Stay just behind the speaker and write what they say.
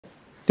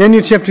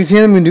Daniel chapter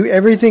 10, I'm going to do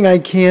everything I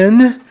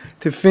can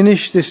to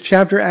finish this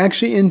chapter,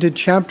 actually into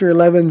chapter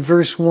 11,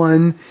 verse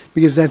 1,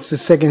 because that's the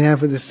second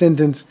half of the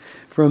sentence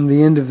from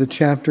the end of the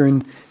chapter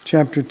in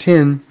chapter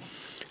 10.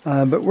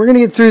 But we're going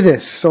to get through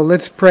this, so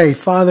let's pray.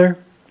 Father,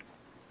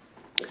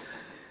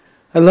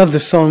 I love the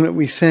song that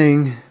we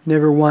sang,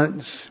 Never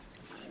Once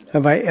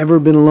Have I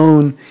Ever Been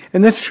Alone.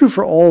 And that's true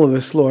for all of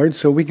us, Lord,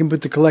 so we can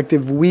put the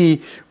collective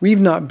we.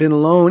 We've not been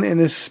alone, and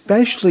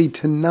especially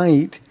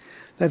tonight,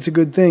 that's a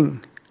good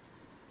thing.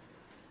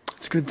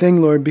 It's a good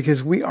thing, Lord,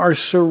 because we are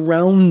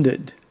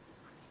surrounded.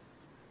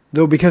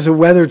 Though because of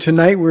weather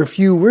tonight we're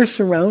few, we're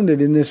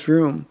surrounded in this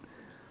room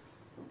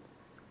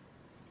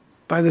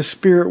by the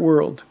spirit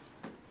world.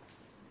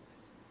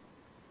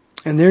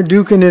 And they're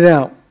duking it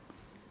out.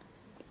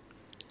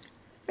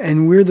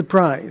 And we're the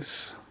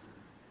prize.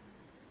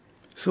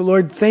 So,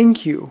 Lord,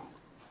 thank you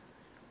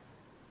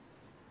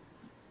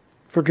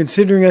for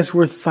considering us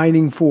worth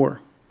fighting for.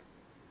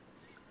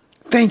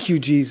 Thank you,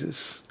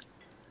 Jesus,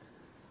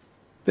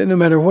 that no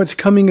matter what's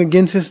coming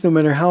against us, no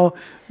matter how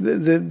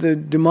the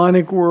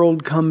demonic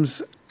world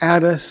comes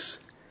at us,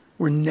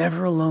 we're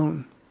never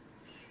alone.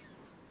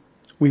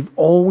 We've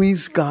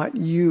always got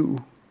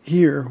you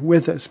here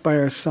with us by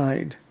our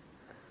side.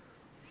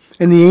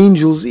 And the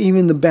angels,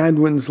 even the bad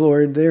ones,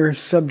 Lord, they're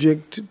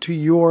subject to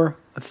your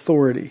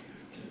authority.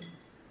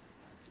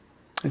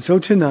 And so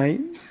tonight,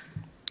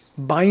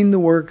 bind the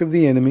work of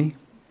the enemy.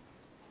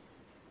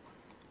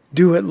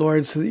 Do it,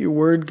 Lord, so that your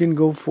word can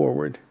go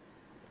forward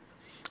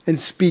and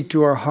speak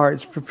to our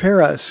hearts.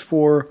 Prepare us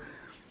for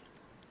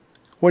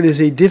what is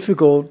a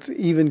difficult,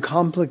 even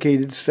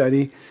complicated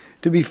study,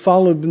 to be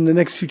followed in the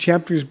next few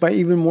chapters by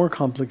even more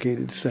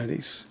complicated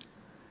studies.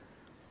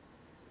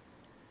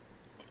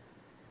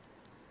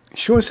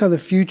 Show us how the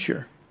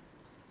future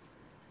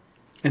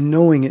and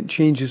knowing it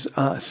changes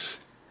us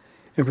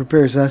and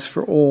prepares us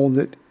for all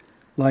that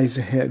lies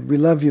ahead. We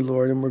love you,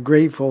 Lord, and we're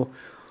grateful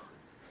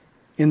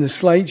in the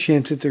slight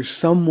chance that there's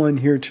someone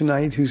here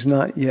tonight who's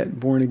not yet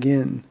born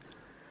again.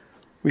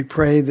 We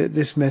pray that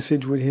this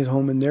message would hit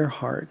home in their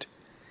heart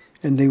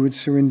and they would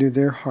surrender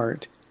their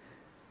heart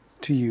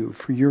to you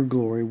for your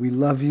glory. We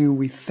love you,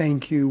 we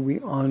thank you, we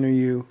honor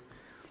you,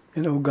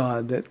 and oh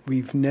God, that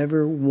we've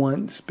never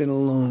once been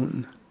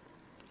alone.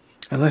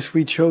 Unless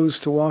we chose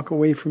to walk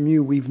away from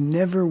you, we've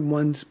never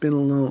once been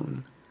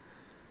alone.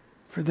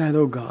 For that,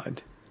 oh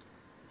God,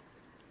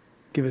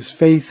 give us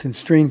faith and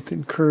strength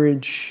and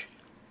courage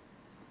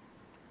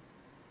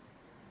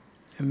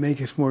and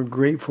make us more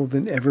grateful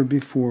than ever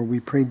before.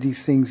 We pray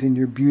these things in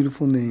your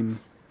beautiful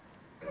name.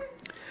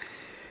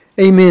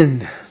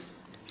 Amen.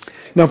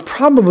 Now,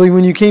 probably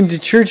when you came to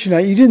church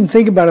tonight, you didn't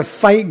think about a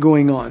fight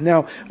going on.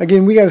 Now,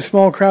 again, we got a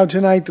small crowd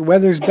tonight. The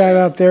weather's bad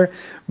out there.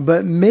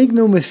 But make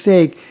no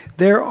mistake,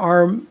 there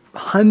are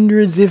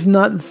hundreds, if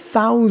not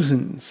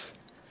thousands,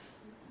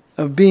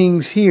 of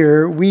beings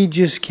here. We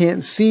just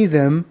can't see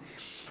them.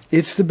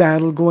 It's the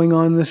battle going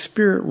on in the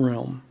spirit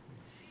realm.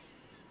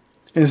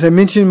 And as I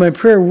mentioned in my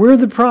prayer, we're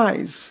the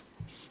prize.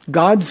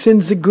 God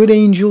sends the good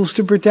angels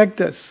to protect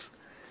us.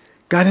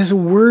 God has a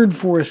word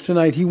for us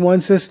tonight. He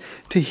wants us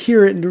to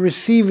hear it and to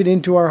receive it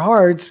into our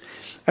hearts.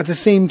 At the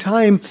same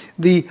time,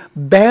 the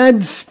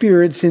bad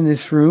spirits in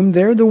this room,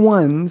 they're the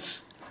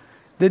ones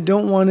that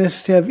don't want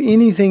us to have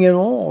anything at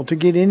all, to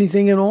get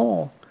anything at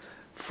all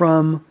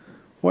from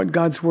what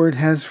God's word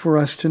has for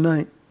us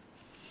tonight.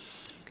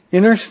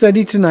 In our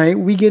study tonight,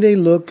 we get a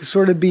look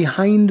sort of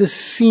behind the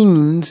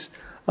scenes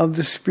of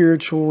the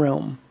spiritual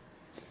realm.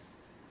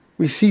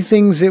 We see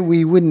things that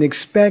we wouldn't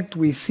expect.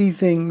 We see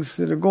things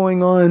that are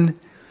going on.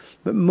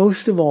 But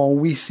most of all,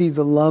 we see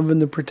the love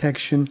and the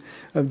protection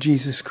of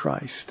Jesus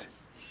Christ.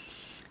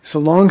 It's a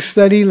long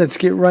study. Let's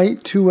get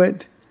right to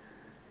it.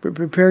 But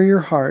prepare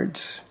your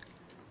hearts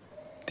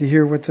to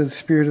hear what the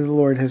Spirit of the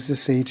Lord has to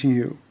say to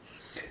you.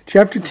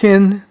 Chapter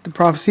 10, the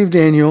prophecy of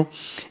Daniel.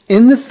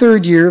 In the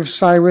 3rd year of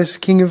Cyrus,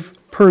 king of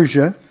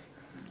Persia,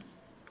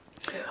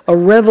 a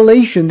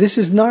revelation, this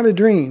is not a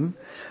dream,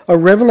 a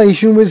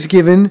revelation was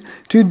given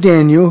to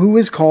Daniel, who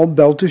was called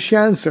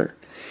Belteshazzar.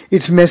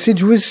 Its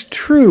message was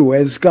true,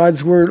 as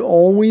God's word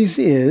always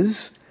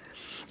is,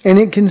 and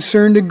it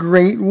concerned a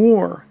great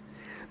war.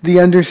 The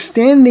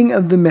understanding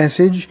of the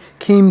message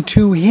came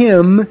to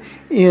him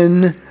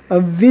in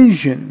a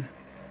vision.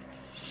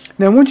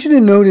 Now I want you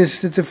to notice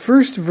that the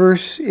first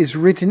verse is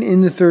written in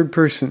the 3rd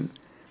person.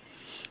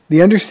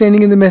 The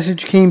understanding of the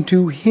message came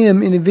to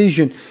him in a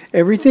vision.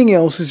 Everything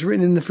else is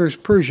written in the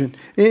first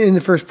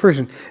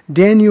person.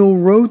 Daniel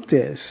wrote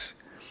this,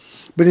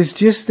 but it's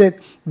just that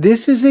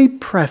this is a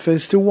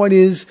preface to what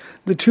is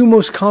the 2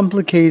 most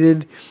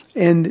complicated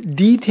and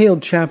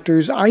detailed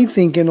chapters, I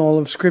think, in all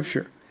of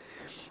Scripture.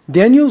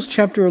 Daniel's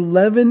chapter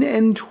 11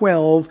 and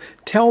 12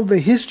 tell the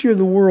history of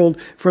the world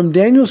from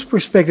Daniel's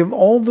perspective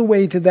all the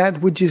way to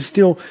that which is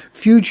still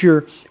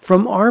future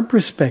from our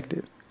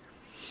perspective,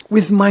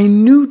 with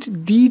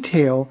minute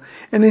detail.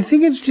 And I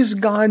think it's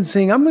just God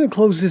saying, I'm going to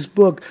close this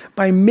book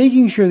by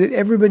making sure that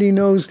everybody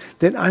knows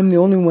that I'm the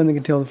only one that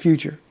can tell the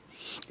future.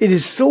 It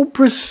is so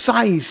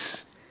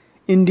precise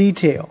in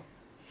detail.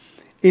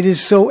 It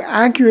is so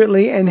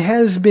accurately, and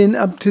has been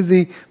up to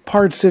the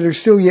parts that are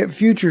still yet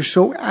future,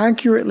 so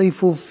accurately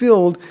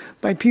fulfilled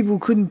by people who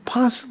couldn't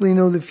possibly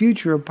know the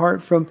future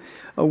apart from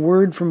a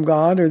word from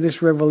God or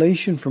this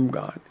revelation from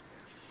God.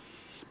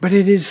 But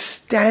it is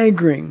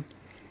staggering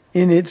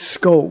in its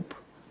scope.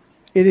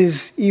 It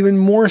is even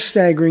more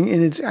staggering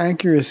in its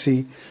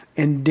accuracy.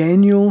 And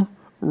Daniel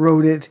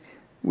wrote it.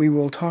 We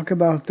will talk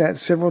about that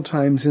several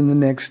times in the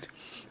next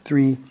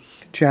 3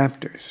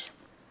 chapters.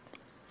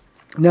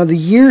 Now the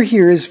year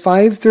here is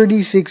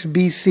 536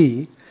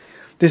 BC.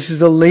 This is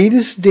the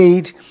latest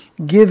date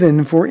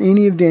given for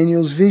any of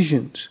Daniel's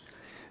visions.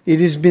 It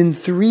has been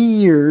 3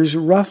 years,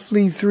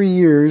 roughly 3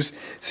 years,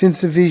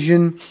 since the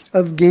vision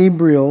of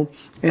Gabriel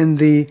and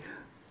the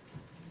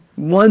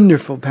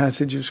wonderful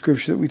passage of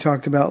Scripture that we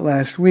talked about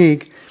last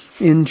week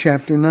in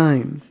chapter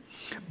 9.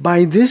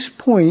 By this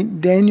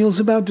point, Daniel's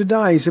about to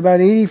die. He's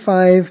about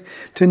 85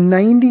 to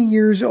 90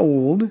 years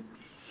old.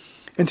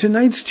 And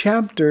tonight's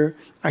chapter,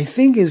 I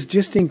think, is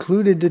just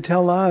included to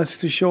tell us,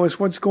 to show us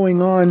what's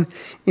going on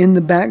in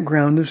the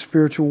background of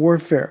spiritual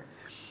warfare.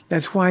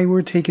 That's why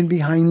we're taken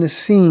behind the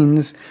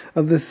scenes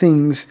of the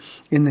things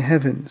in the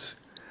heavens.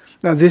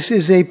 Now, this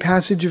is a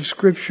passage of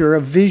Scripture,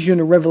 a vision,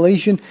 a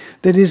revelation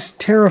that is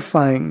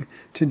terrifying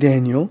to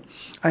Daniel.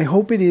 I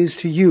hope it is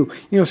to you.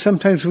 You know,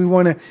 sometimes we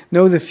want to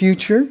know the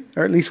future,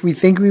 or at least we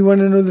think we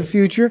want to know the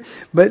future,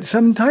 but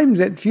sometimes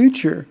that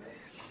future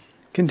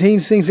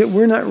contains things that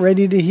we're not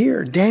ready to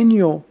hear.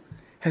 Daniel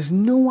has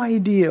no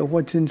idea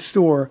what's in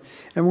store,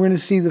 and we're going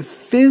to see the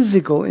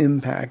physical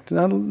impact,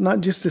 not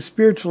just the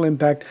spiritual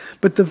impact,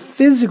 but the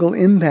physical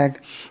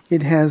impact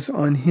it has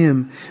on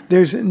him.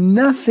 There's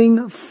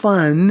nothing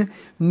fun,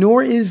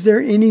 nor is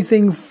there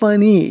anything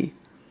funny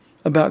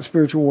about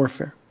spiritual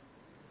warfare.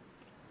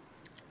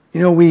 You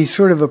know, we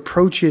sort of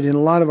approach it in a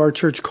lot of our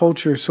church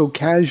culture so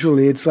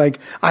casually. It's like,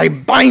 I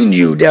bind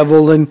you,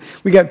 devil. And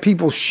we got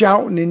people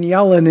shouting and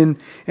yelling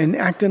and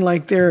acting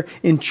like they're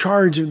in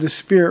charge of the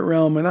spirit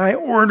realm. And I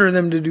order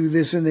them to do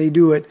this and they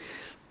do it.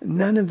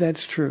 None of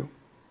that's true.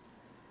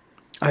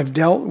 I've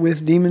dealt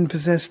with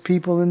demon-possessed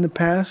people in the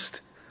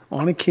past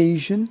on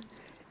occasion.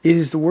 It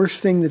is the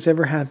worst thing that's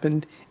ever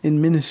happened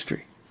in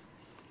ministry.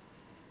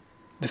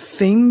 The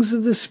things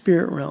of the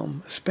spirit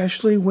realm,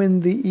 especially when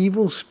the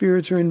evil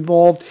spirits are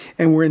involved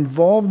and we're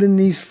involved in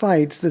these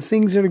fights, the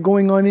things that are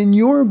going on in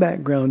your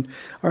background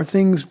are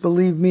things,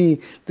 believe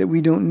me, that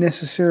we don't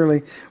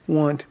necessarily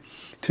want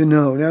to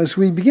know. Now, as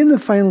we begin the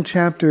final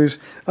chapters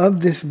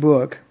of this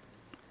book,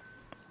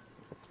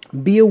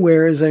 be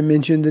aware, as I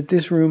mentioned, that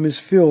this room is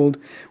filled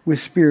with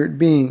spirit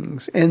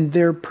beings, and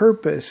their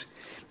purpose,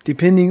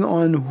 depending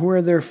on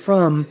where they're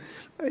from,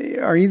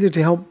 are either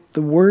to help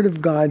the Word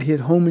of God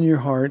hit home in your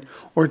heart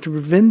or to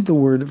prevent the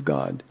Word of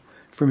God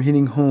from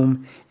hitting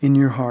home in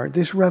your heart.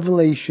 This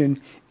revelation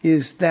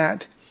is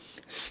that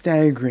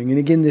staggering. And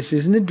again, this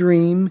isn't a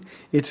dream.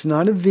 It's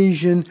not a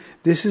vision.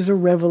 This is a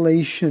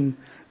revelation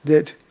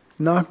that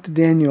knocked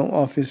Daniel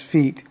off his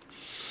feet.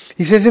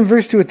 He says in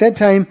verse 2, at that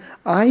time,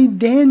 I,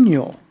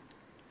 Daniel.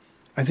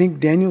 I think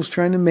Daniel's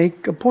trying to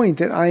make a point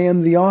that I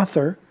am the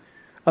author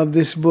of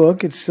this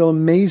book. It still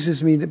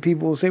amazes me that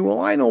people will say,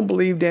 well, I don't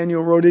believe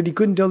Daniel wrote it. He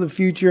couldn't tell the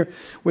future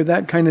with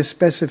that kind of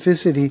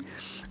specificity.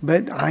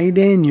 But I,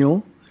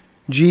 Daniel,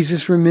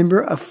 Jesus,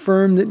 remember,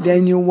 affirmed that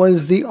Daniel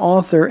was the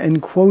author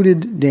and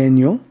quoted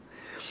Daniel.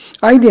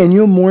 I,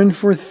 Daniel, mourned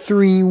for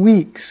 3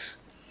 weeks.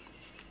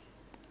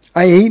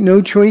 I ate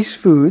no choice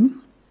food.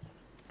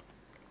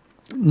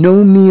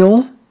 No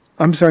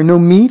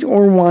meat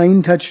or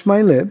wine touched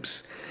my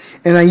lips.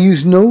 And I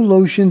use no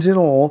lotions at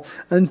all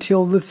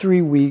until the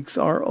 3 weeks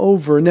are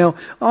over. Now,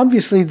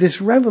 obviously,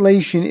 this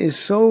revelation is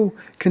so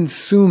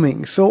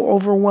consuming, so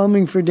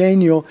overwhelming for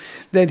Daniel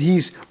that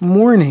he's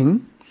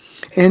mourning.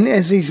 And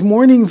as he's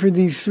mourning for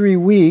these 3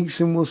 weeks,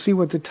 and we'll see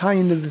what the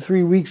tie-in of the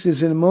 3 weeks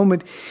is in a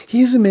moment,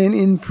 he's a man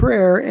in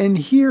prayer, and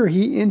here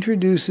he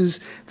introduces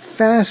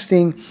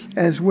fasting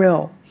as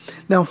well.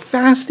 Now,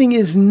 fasting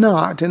is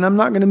not, and I'm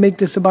not going to make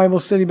this a Bible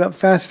study about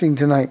fasting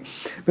tonight,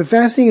 but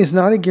fasting is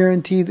not a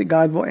guarantee that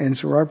God will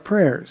answer our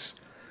prayers.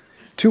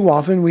 Too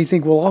often we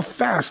think, well, I'll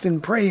fast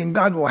and pray and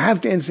God will have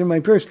to answer my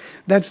prayers.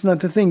 That's not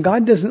the thing.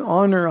 God doesn't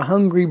honor a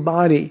hungry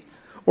body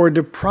or a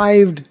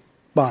deprived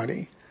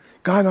body.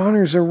 God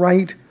honors a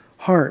right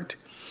heart.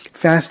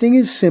 Fasting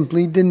is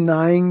simply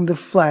denying the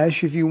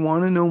flesh. If you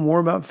want to know more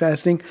about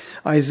fasting,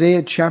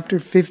 Isaiah chapter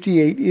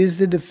 58 is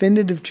the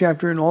definitive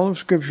chapter in all of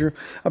Scripture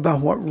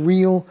about what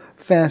real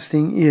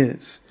fasting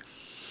is.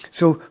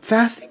 So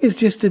fasting is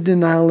just a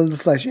denial of the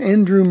flesh.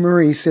 Andrew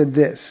Murray said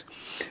this,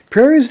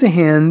 prayer is the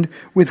hand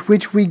with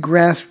which we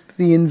grasp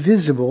the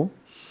invisible.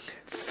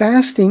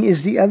 Fasting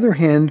is the other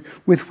hand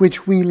with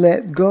which we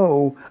let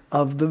go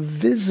of the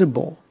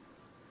visible.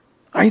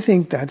 I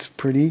think that's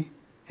pretty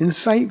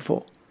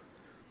insightful.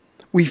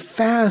 We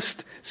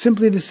fast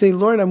simply to say,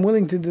 Lord, I'm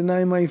willing to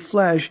deny my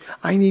flesh.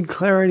 I need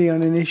clarity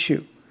on an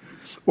issue.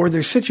 Or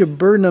there's such a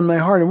burden on my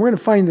heart. And we're going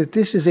to find that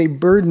this is a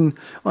burden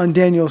on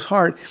Daniel's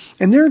heart.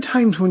 And there are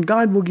times when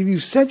God will give you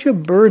such a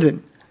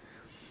burden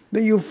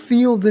that you'll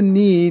feel the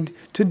need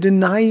to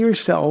deny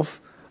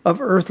yourself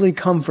of earthly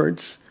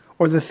comforts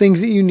or the things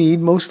that you need.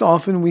 Most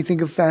often we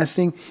think of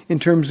fasting in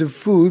terms of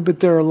food, but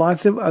there are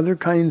lots of other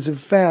kinds of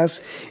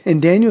fasts.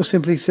 And Daniel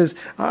simply says,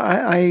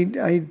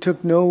 I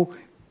took no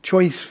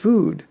choice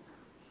food.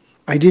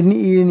 I didn't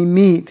eat any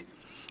meat,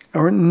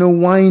 or no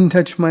wine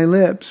touched my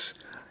lips.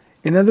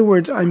 In other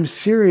words, I'm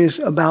serious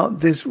about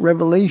this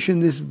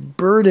revelation, this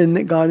burden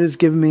that God has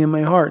given me in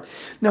my heart.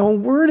 Now, a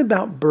word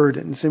about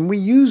burdens, and we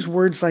use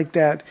words like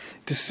that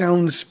to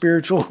sound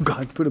spiritual.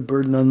 God put a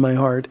burden on my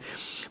heart.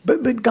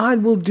 But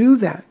God will do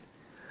that.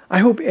 I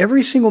hope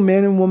every single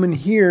man and woman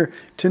here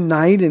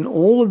tonight, and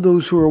all of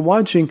those who are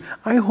watching,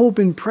 I hope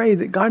and pray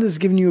that God has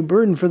given you a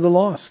burden for the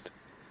lost.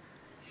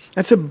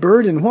 That's a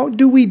burden. What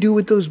do we do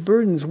with those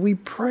burdens? We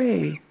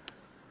pray.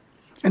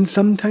 And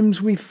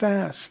sometimes we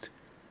fast.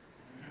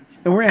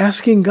 And we're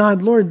asking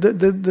God, Lord,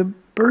 the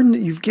burden that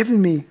you've given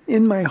me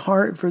in my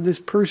heart for this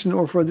person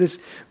or for this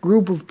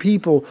group of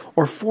people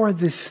or for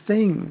this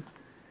thing.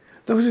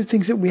 Those are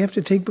things that we have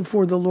to take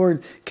before the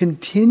Lord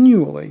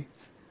continually.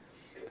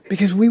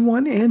 Because we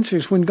want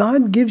answers. When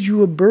God gives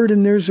you a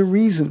burden, there's a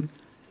reason.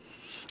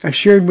 I've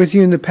shared with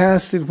you in the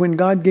past that when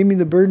God gave me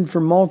the burden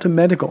for Malta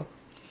Medical,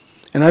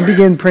 and I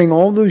began praying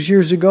all those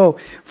years ago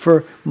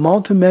for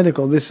Malta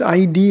Medical, this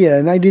idea,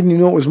 and I didn't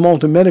even know it was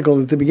Malta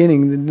Medical at the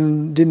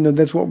beginning, didn't know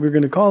that's what we were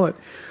going to call it.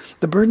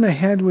 The burden I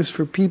had was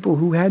for people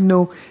who had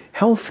no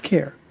health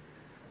care.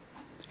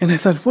 And I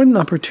thought, what an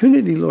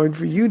opportunity, Lord,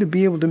 for you to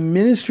be able to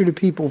minister to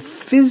people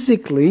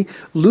physically.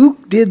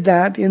 Luke did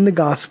that in the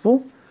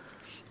gospel.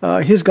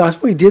 His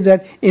gospel, he did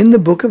that in the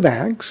book of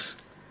Acts.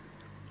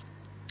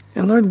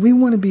 And Lord, we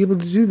want to be able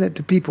to do that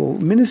to people,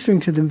 ministering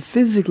to them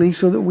physically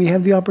so that we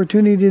have the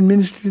opportunity to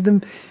minister to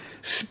them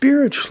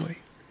spiritually.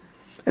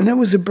 And that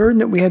was a burden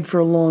that we had for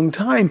a long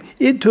time.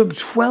 It took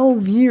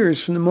 12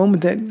 years from the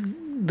moment that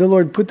the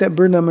Lord put that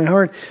burden on my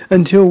heart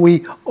until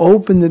we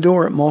opened the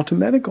door at Malta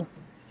Medical.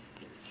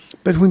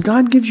 But when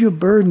God gives you a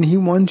burden, he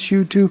wants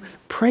you to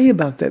pray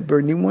about that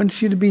burden. He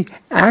wants you to be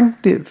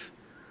active.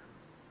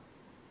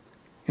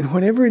 And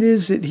whatever it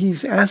is that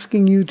he's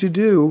asking you to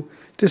do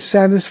to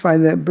satisfy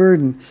that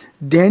burden.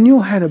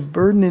 Daniel had a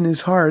burden in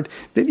his heart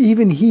that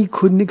even he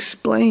couldn't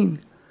explain.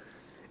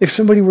 If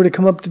somebody were to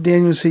come up to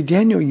Daniel and say,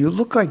 Daniel, you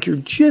look like you're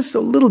just a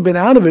little bit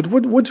out of it.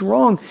 What's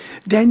wrong?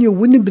 Daniel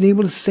wouldn't have been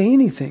able to say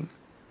anything.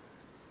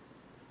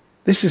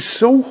 This is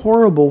so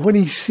horrible. What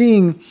he's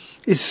seeing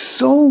is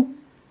so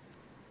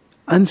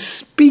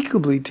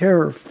unspeakably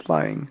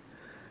terrifying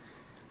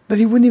that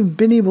he wouldn't have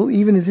been able,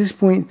 even at this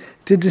point,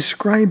 to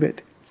describe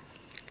it.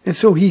 And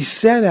so he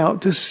set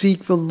out to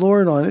seek the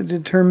Lord on it, to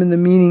determine the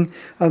meaning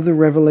of the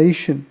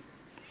revelation.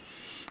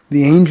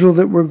 The angel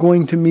that we're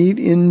going to meet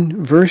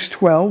in verse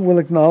 12 will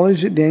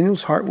acknowledge that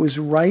Daniel's heart was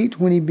right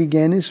when he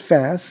began his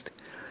fast.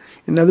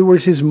 In other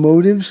words, his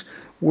motives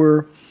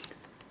were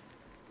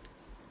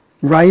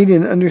right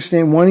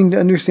in wanting to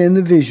understand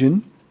the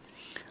vision.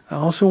 I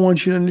also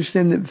want you to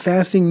understand that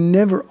fasting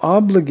never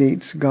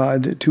obligates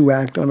God to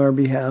act on our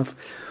behalf,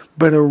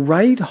 but a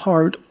right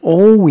heart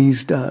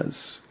always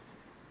does.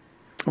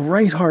 A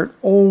right heart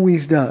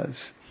always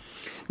does.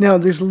 Now,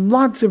 there's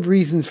lots of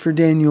reasons for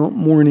Daniel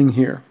mourning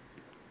here.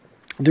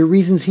 There are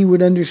reasons he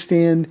would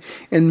understand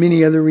and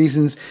many other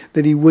reasons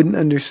that he wouldn't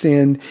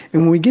understand.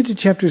 And when we get to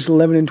chapters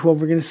 11 and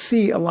 12, we're going to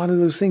see a lot of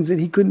those things that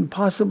he couldn't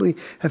possibly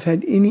have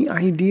had any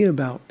idea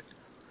about.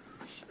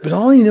 But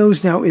all he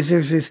knows now is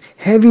there's this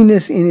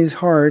heaviness in his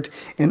heart,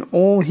 and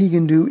all he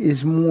can do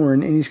is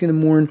mourn, and he's going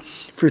to mourn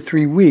for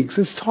 3 weeks.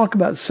 Let's talk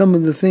about some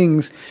of the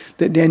things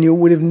that Daniel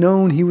would have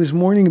known he was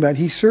mourning about.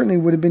 He certainly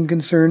would have been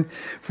concerned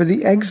for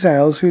the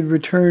exiles who had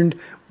returned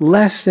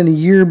less than a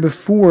year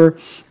before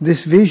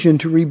this vision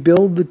to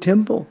rebuild the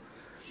temple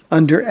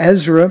under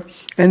Ezra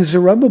and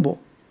Zerubbabel.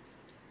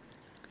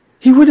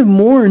 He would have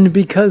mourned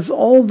because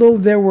although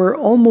there were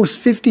almost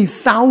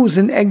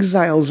 50,000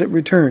 exiles that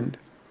returned,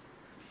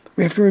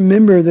 we have to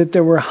remember that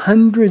there were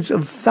hundreds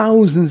of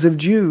thousands of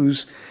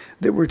Jews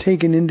that were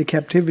taken into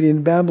captivity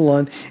in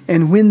Babylon.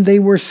 And when they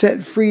were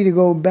set free to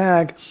go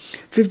back,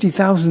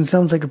 50,000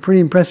 sounds like a pretty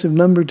impressive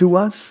number to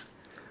us.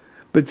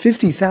 But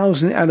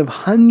 50,000 out of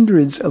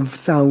hundreds of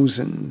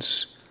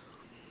thousands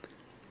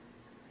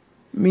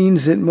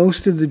means that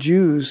most of the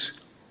Jews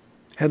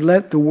had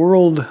let the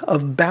world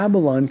of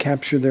Babylon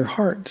capture their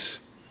hearts.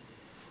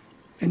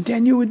 And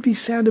Daniel would be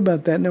sad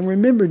about that. Now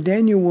remember,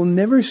 Daniel will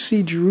never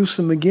see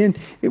Jerusalem again.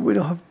 It would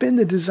have been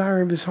the desire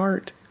of his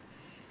heart.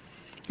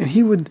 And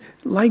he would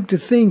like to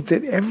think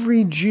that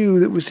every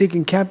Jew that was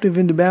taken captive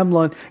into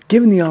Babylon,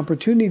 given the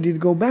opportunity to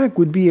go back,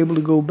 would be able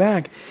to go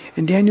back.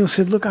 And Daniel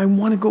said, look, I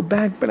want to go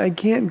back, but I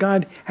can't.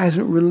 God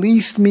hasn't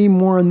released me.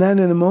 More on that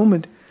in a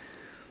moment.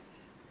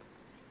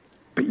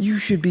 But you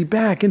should be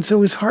back. And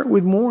so his heart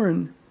would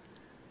mourn.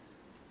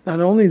 Not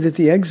only that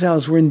the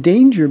exiles were in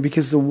danger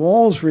because the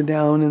walls were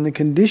down and the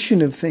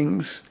condition of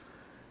things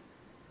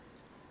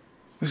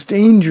was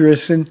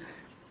dangerous, and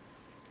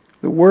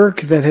the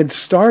work that had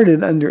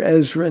started under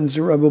Ezra and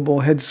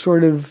Zerubbabel had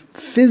sort of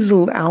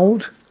fizzled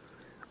out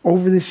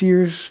over this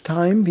year's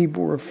time.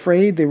 People were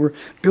afraid. They were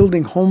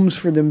building homes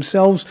for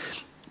themselves,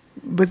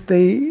 but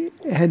they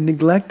had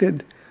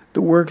neglected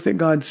the work that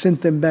God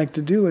sent them back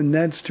to do, and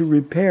that's to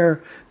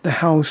repair the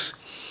house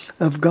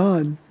of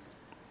God.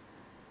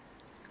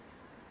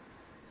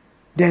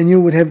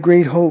 Daniel would have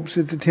great hopes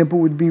that the temple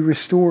would be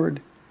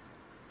restored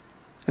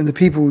and the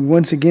people would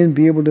once again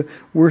be able to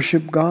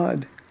worship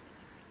God.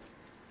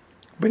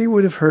 But he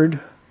would have heard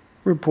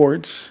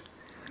reports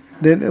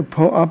that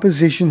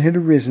opposition had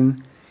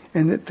arisen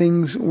and that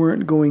things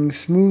weren't going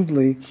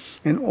smoothly.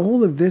 And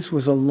all of this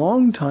was a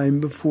long time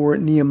before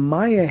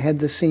Nehemiah had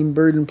the same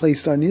burden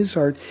placed on his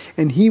heart,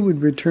 and he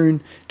would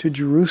return to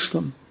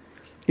Jerusalem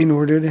in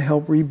order to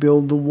help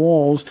rebuild the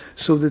walls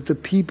so that the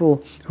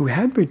people who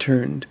had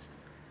returned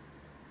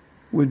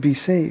would be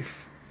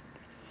safe.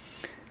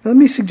 Now, let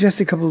me suggest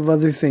a couple of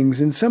other things,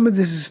 and some of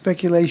this is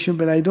speculation,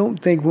 but I don't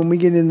think, when we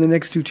get in the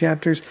next two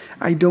chapters,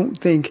 I don't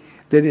think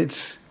that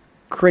it's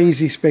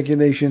crazy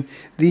speculation.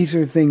 These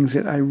are things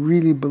that I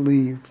really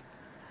believe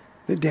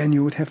that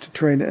Daniel would have to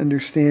try to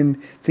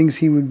understand, things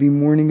he would be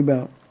mourning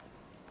about.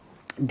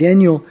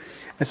 Daniel,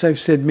 as I've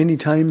said many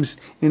times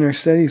in our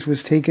studies,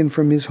 was taken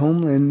from his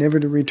homeland, never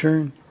to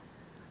return.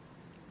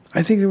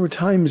 I think there were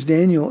times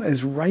Daniel,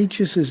 as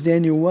righteous as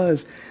Daniel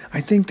was, I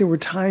think there were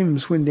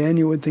times when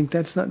Daniel would think,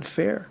 that's not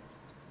fair.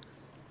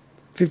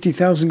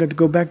 50,000 got to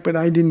go back, but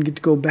I didn't get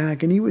to go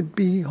back. And he would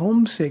be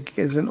homesick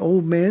as an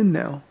old man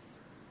now.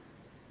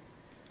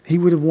 He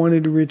would have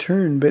wanted to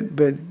return,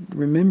 but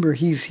remember,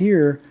 he's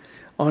here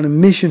on a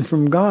mission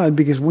from God,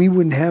 because we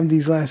wouldn't have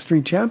these last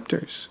 3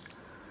 chapters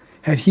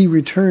had he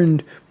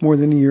returned more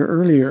than a year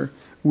earlier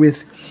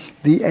with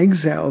the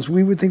exiles.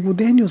 We would think, well,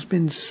 Daniel's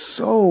been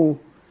so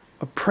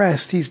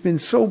oppressed, he's been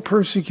so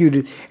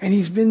persecuted, and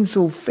he's been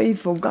so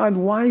faithful. God,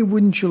 why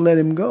wouldn't you let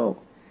him go?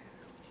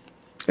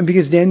 And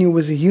because Daniel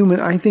was a human,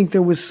 I think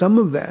there was some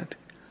of that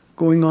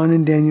going on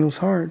in Daniel's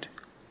heart.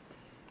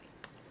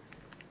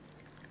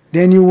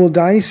 Daniel will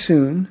die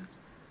soon,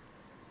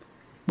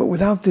 but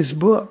without this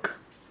book,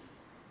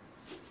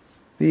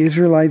 the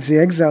Israelites, the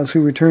exiles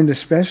who returned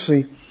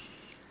especially,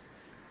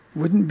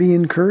 wouldn't be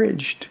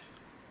encouraged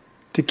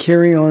to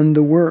carry on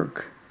the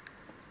work.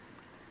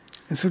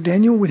 And so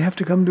Daniel would have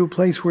to come to a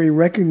place where he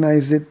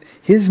recognized that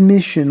his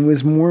mission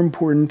was more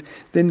important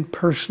than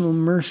personal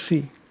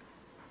mercy.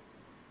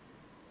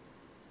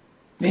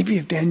 Maybe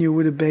if Daniel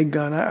would have begged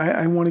God,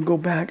 I want to go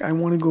back, I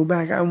want to go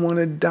back, I want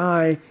to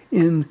die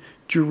in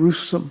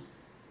Jerusalem,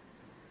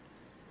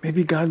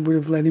 maybe God would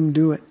have let him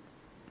do it.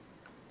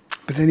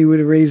 But then he would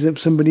have raised up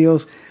somebody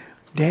else.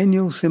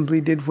 Daniel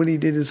simply did what he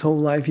did his whole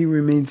life. He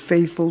remained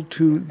faithful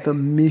to the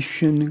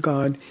mission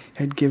God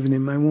had given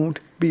him. I won't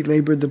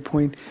belabor the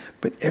point,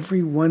 but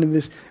every one of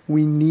us,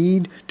 we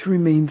need to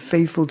remain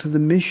faithful to the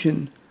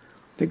mission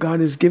that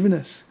God has given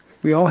us.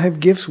 We all have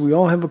gifts, we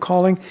all have a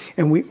calling,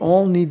 and we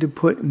all need to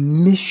put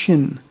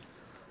mission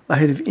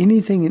ahead of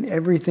anything and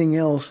everything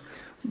else,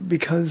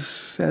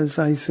 because, as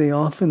I say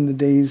often, the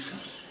days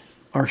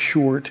are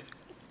short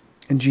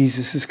and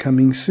Jesus is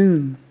coming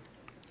soon.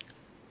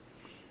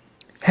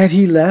 Had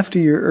he left a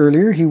year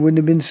earlier, he wouldn't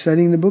have been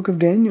studying the book of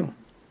Daniel.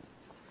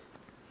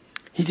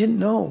 He didn't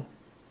know.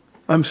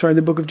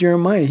 The book of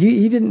Jeremiah.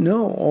 He didn't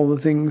know all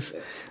the things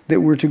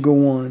that were to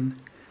go on.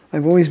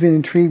 I've always been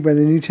intrigued by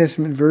the New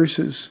Testament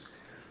verses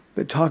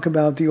that talk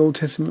about the Old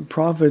Testament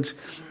prophets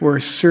were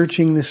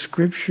searching the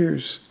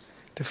scriptures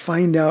to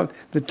find out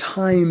the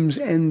times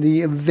and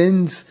the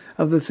events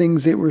of the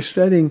things they were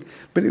studying.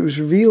 But it was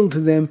revealed to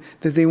them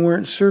that they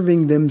weren't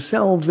serving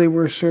themselves, they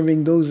were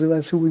serving those of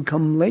us who would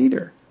come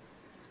later.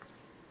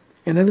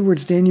 In other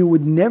words, Daniel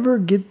would never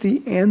get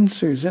the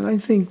answers, and I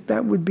think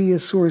that would be a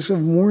source of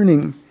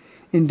mourning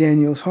in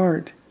Daniel's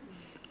heart.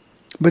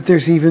 But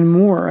there's even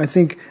more. I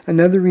think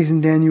another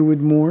reason Daniel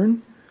would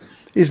mourn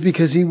is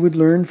because he would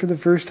learn for the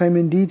first time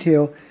in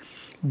detail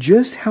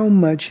just how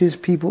much his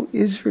people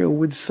Israel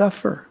would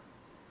suffer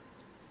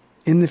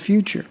in the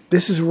future.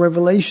 This is a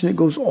revelation that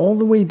goes all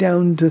the way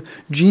down to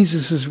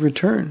Jesus'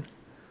 return.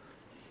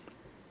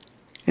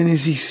 And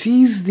as he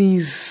sees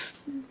these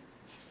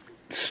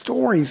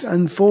stories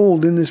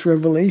unfold in this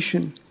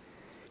revelation,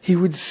 he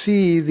would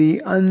see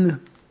the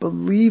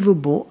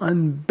unbelievable,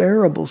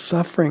 unbearable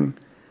suffering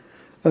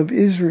of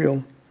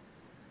Israel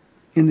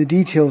in the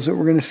details that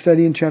we're going to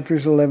study in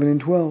chapters 11 and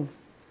 12.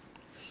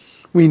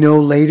 We know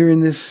later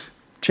in this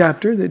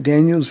chapter that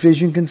Daniel's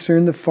vision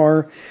concerned the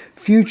far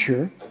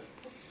future.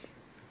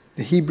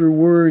 The Hebrew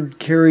word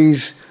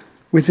carries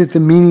with it the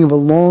meaning of a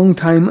long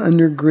time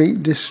under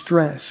great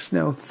distress.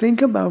 Now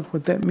think about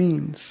what that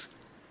means.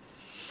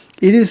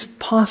 It is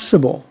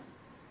possible,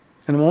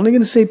 and I'm only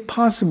going to say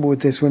possible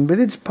with this one, but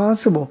it's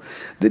possible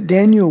that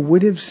Daniel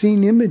would have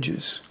seen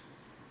images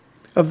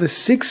of the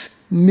 6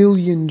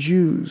 million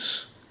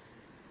Jews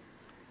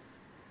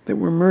that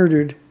were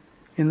murdered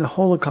in the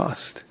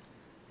Holocaust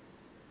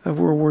of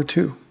World War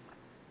II.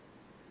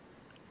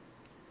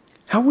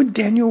 How would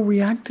Daniel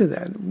react to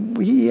that?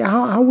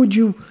 How would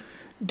you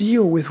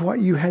deal with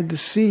what you had to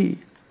see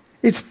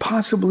It's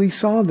possible he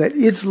saw that.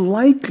 It's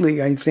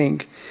likely, I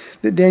think,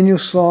 that Daniel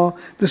saw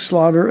the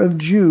slaughter of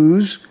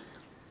Jews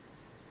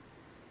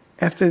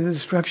after the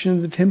destruction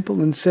of the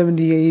temple in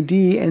 70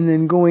 A.D. and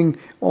then going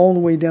all the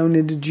way down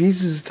into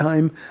Jesus'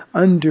 time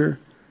under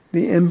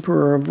the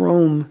emperor of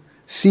Rome,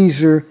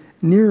 Caesar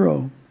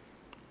Nero.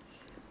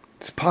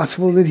 It's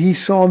possible that he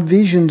saw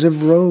visions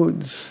of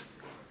roads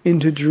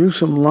into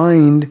Jerusalem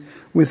lined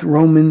with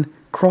Roman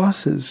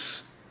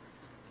crosses,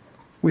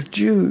 with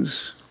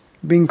Jews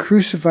being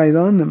crucified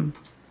on them.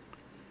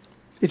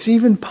 It's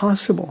even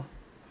possible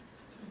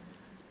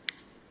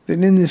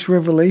that in this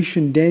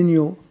revelation,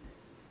 Daniel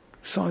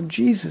saw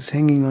Jesus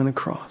hanging on a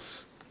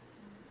cross,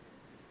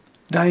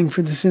 dying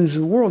for the sins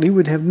of the world. He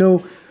would have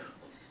no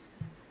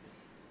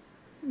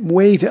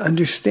way to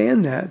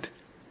understand that,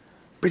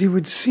 but he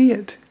would see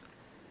it.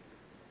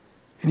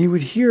 And he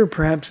would hear,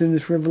 perhaps in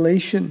this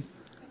revelation,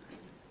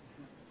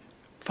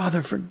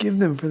 Father, forgive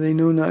them, for they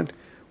know not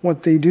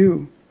what they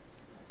do.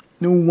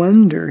 No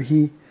wonder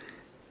he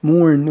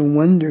mourned, no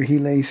wonder he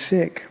lay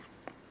sick.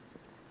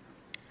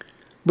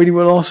 But he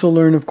would also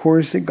learn, of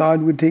course, that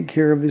God would take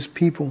care of his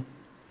people.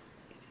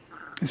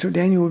 And so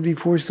Daniel would be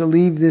forced to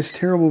leave this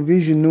terrible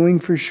vision, knowing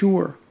for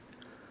sure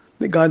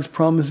that God's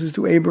promises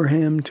to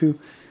Abraham, to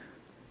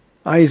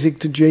Isaac,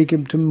 to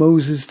Jacob, to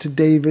Moses, to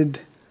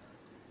David,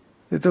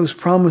 that those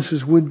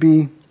promises would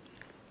be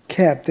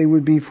kept, they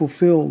would be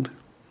fulfilled.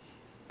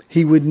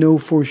 He would know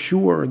for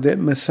sure that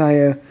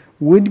Messiah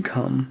would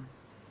come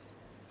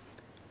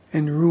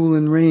and rule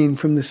and reign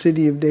from the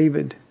city of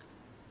David,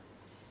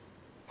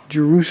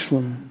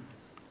 Jerusalem.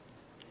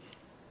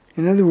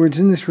 In other words,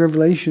 in this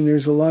revelation,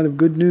 there's a lot of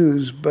good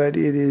news, but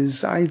it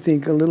is, I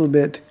think, a little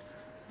bit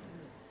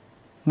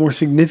more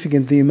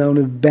significant, the amount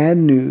of bad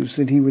news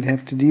that he would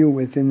have to deal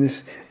with in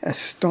this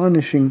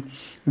astonishing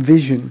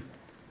vision.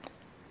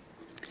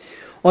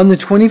 On the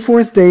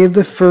 24th day of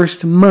the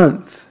first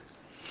month,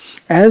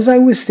 as I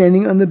was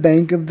standing on the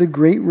bank of the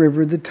great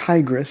river, the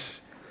Tigris,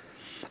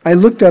 I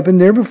looked up, and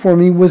there before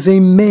me was a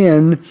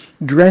man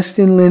dressed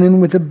in linen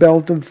with a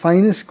belt of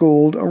finest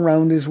gold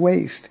around his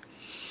waist.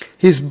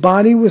 His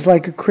body was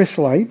like a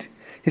chrysolite,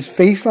 his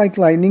face like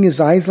lightning,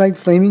 his eyes like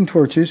flaming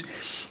torches,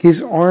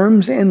 his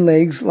arms and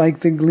legs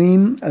like the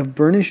gleam of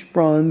burnished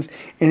bronze,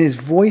 and his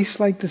voice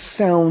like the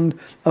sound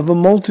of a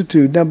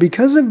multitude. Now,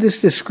 because of this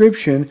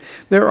description,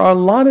 there are a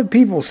lot of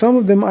people, some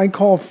of them I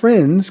call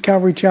friends,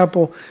 Calvary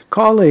Chapel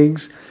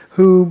colleagues,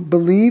 who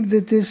believe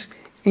that this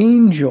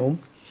angel,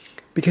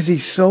 because he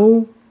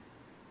so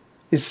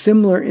is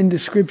similar in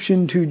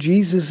description to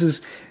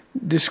Jesus'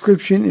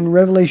 description in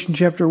Revelation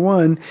chapter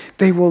 1,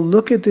 they will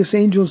look at this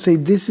angel and say,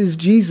 this is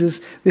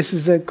Jesus. This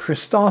is a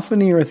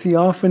Christophany or a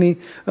theophany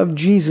of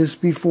Jesus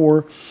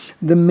before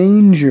the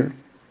manger.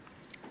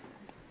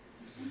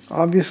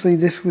 Obviously,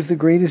 this was the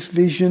greatest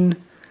vision,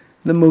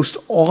 the most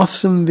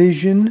awesome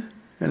vision,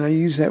 and I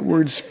use that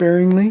word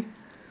sparingly,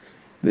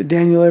 that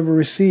Daniel ever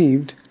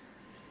received.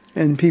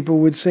 And people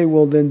would say,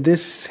 well, then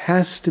this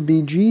has to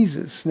be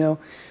Jesus. Now,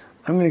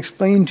 I'm going to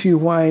explain to you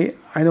why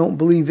I don't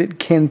believe it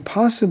can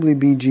possibly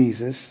be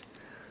Jesus.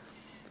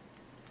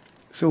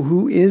 So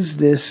who is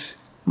this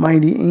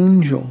mighty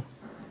angel?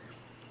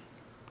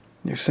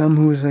 There's some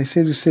who, as I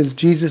said, who says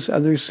Jesus.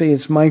 Others say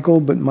it's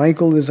Michael, but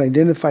Michael is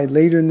identified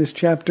later in this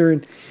chapter,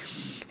 and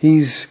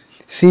he's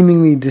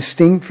seemingly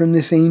distinct from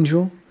this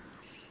angel.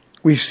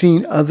 We've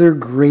seen other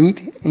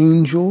great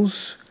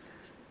angels,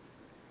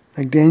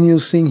 like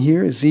Daniel's seeing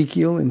here,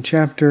 Ezekiel in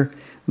chapter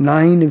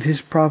 9 of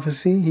his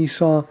prophecy. He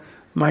saw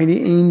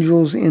mighty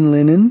angels in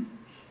linen.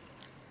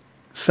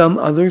 Some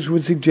others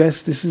would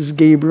suggest this is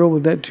Gabriel,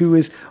 but that too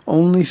is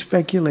only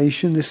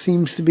speculation. This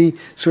seems to be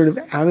sort of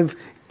out of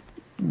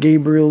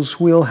Gabriel's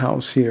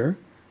wheelhouse here.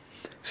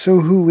 So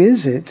who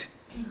is it?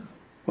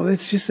 Well,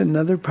 it's just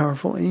another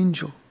powerful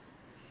angel.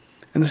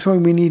 And that's why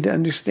we need to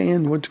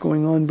understand what's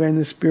going on in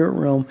the spirit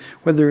realm,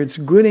 whether it's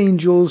good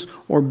angels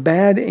or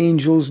bad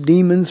angels,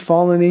 demons,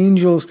 fallen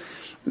angels.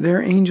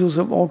 They're angels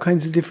of all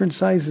kinds of different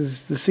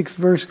sizes. The 6th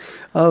verse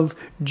of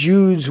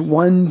Jude's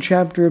 1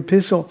 chapter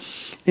epistle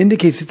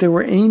indicates that there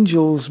were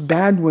angels,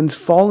 bad ones,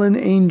 fallen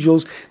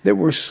angels, that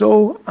were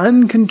so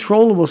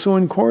uncontrollable, so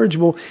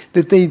incorrigible,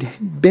 that they'd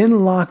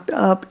been locked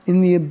up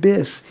in the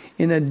abyss,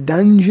 in a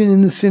dungeon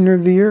in the center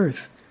of the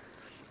earth,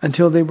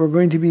 until they were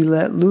going to be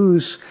let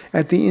loose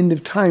at the end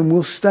of time.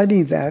 We'll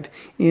study that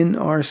in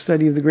our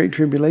study of the Great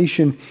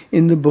Tribulation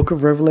in the book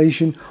of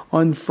Revelation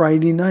on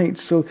Friday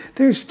nights. So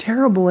there's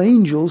terrible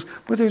angels,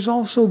 but there's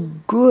also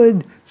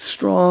good,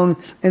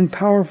 strong, and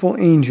powerful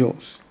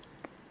angels.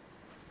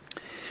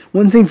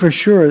 One thing for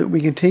sure that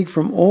we can take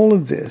from all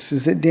of this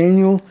is that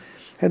Daniel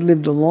had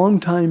lived a long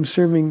time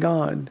serving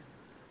God,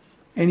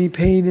 and he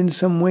paid in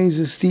some ways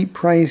a steep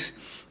price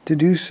to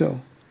do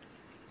so.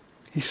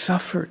 He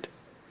suffered.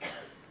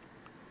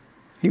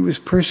 He was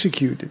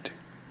persecuted.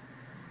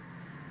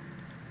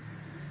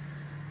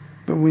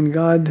 But when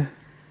God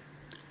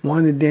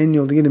wanted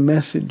Daniel to get a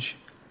message,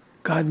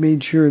 God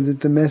made sure that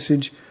the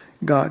message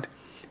got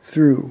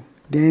through.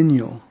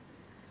 Daniel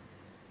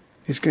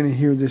is going to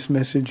hear this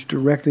message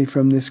directly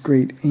from this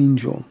great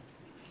angel.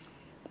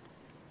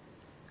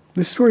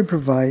 This story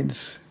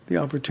provides the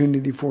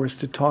opportunity for us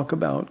to talk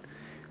about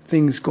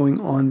things going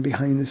on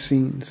behind the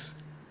scenes.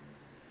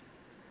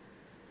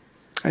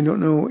 I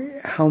don't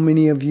know how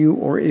many of you,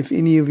 or if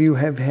any of you,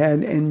 have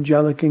had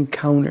angelic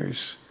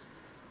encounters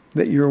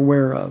that you're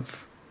aware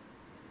of.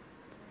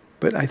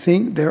 But I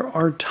think there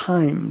are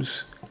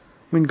times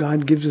when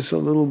God gives us a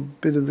little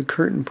bit of the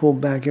curtain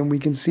pulled back and we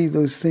can see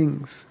those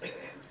things.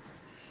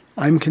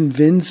 I'm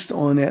convinced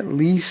on at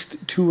least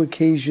 2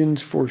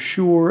 occasions for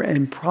sure,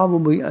 and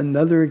probably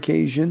another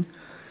occasion,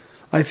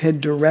 I've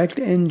had direct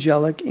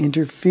angelic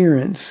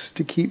interference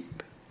to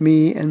keep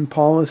me and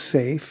Paula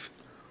safe.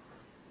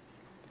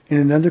 In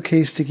another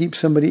case, to keep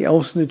somebody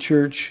else in the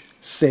church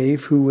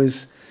safe who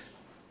was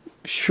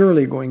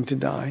surely going to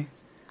die.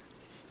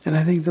 And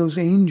I think those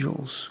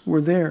angels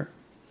were there.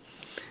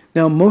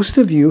 Now, most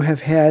of you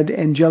have had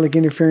angelic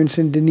interference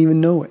and didn't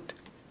even know it.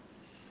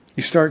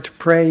 You start to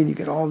pray and you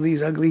get all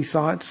these ugly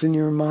thoughts in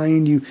your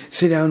mind. You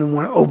sit down and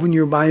want to open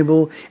your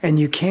Bible and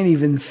you can't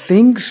even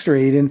think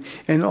straight.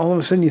 And all of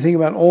a sudden you think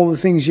about all the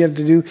things you have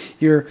to do.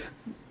 Your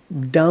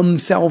dumb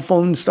cell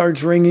phone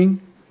starts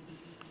ringing.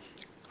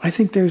 I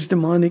think there's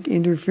demonic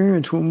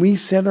interference. When we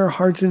set our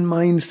hearts and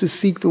minds to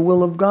seek the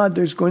will of God,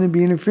 there's going to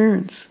be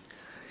interference.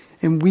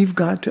 And we've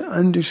got to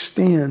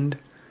understand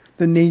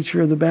the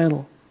nature of the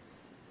battle.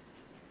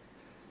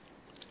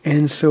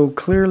 And so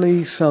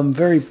clearly some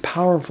very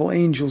powerful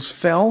angels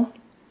fell.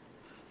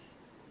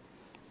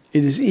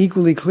 It is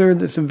equally clear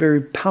that some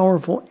very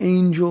powerful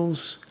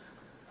angels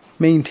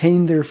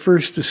maintained their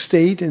first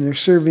estate and are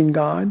serving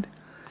God.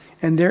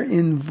 And they're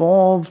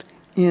involved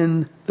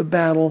in the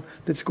battle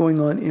that's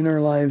going on in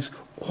our lives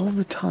all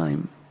the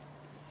time.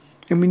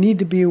 And we need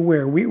to be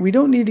aware. We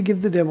don't need to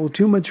give the devil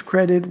too much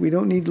credit. We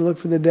don't need to look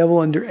for the devil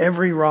under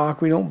every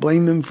rock. We don't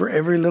blame him for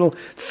every little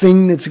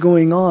thing that's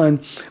going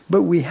on.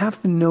 But we have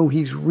to know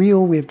he's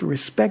real. We have to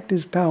respect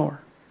his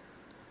power.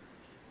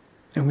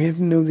 And we have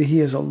to know that he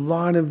has a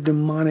lot of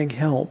demonic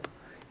help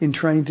in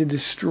trying to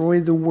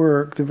destroy the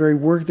work, the very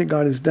work that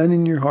God has done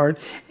in your heart,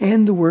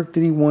 and the work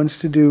that he wants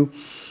to do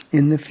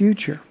in the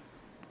future.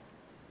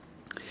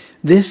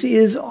 This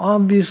is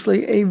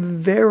obviously a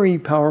very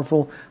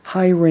powerful,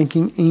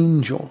 high-ranking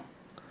angel.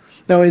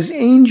 Now, as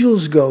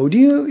angels go,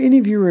 any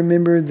of you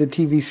remember the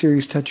TV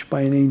series Touched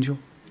by an Angel?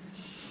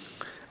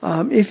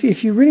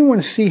 If you really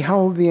want to see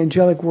how the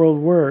angelic world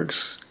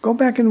works, go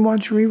back and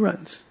watch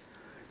reruns.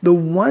 The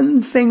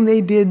one thing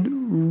they did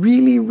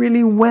really,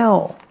 really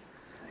well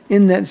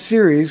in that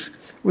series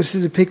was to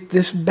depict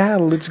this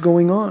battle that's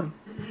going on.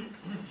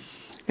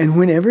 And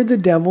whenever the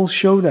devil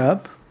showed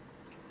up,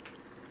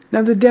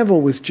 now the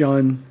devil was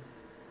John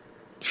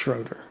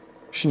Schneider.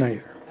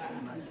 John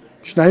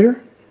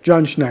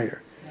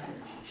Schneider.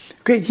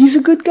 Okay, he's a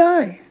good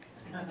guy.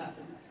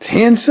 He's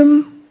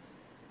handsome.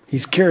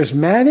 He's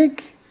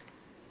charismatic.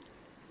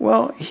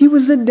 Well, he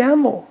was the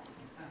devil.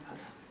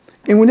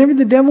 And whenever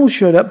the devil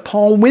showed up,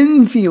 Paul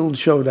Winfield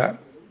showed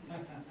up.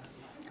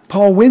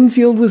 Paul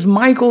Winfield was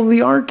Michael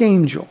the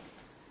archangel.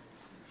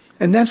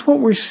 And that's what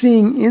we're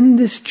seeing in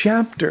this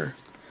chapter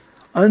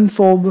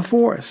unfold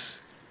before us.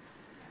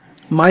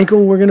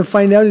 Michael, we're going to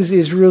find out, is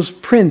Israel's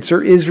prince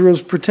or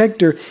Israel's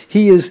protector.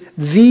 He is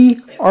the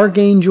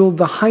archangel,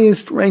 the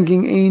highest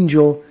ranking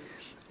angel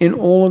in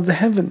all of the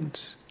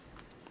heavens.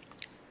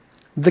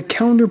 The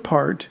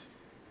counterpart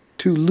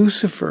to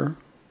Lucifer,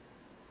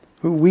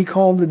 who we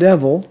call the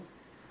devil,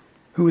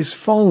 who is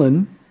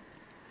fallen,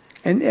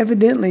 and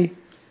evidently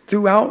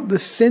throughout the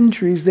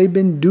centuries they've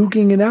been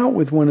duking it out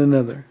with one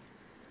another.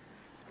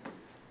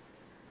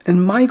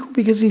 And Michael,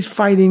 because he's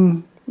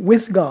fighting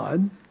with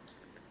God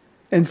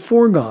and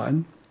for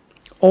God,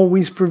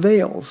 always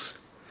prevails.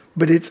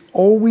 But it's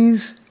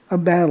always a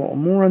battle.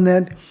 More on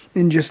that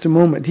in just a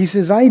moment. He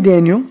says, I,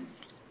 Daniel,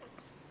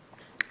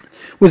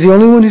 was the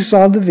only one who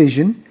saw the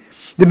vision.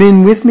 The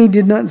men with me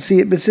did not see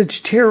it, but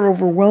such terror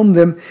overwhelmed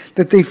them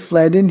that they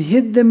fled and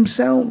hid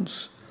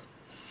themselves.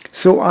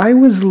 So I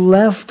was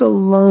left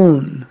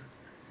alone.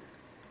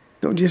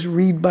 Don't just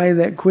read by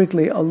that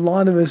quickly. A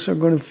lot of us are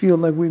going to feel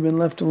like we've been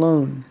left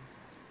alone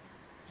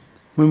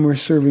when we're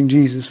serving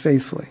Jesus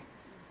faithfully.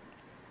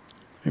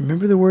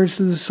 Remember the words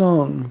of the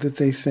song that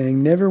they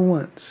sang, never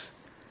once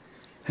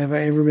have I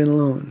ever been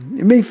alone.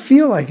 It may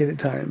feel like it at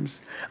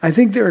times. I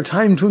think there are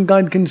times when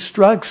God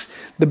constructs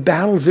the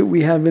battles that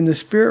we have in the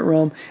spirit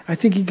realm. I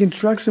think he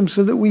constructs them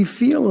so that we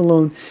feel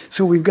alone.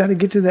 So we've got to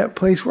get to that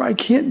place where I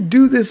can't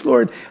do this,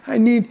 Lord. I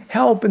need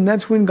help. And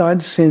that's when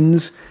God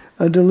sends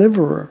a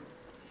deliverer.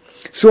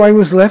 So I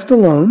was left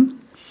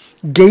alone,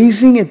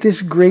 gazing at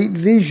this great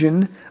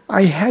vision.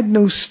 I had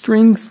no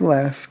strength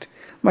left.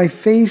 My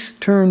face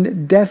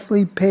turned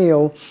deathly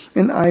pale,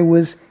 and I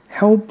was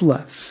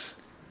helpless.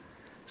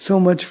 So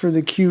much for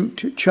the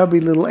cute, chubby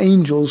little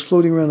angels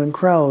floating around in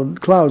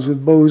clouds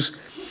with bows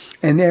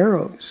and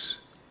arrows.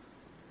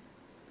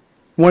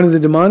 One of the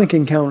demonic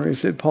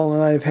encounters that Paul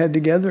and I have had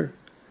together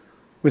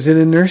was at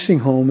a nursing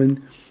home,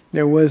 and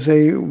there was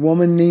a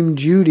woman named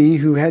Judy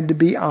who had to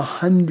be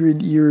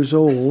 100 years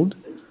old.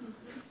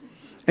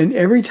 And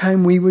every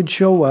time we would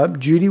show up,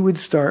 Judy would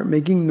start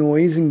making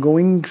noise and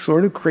going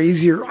sort of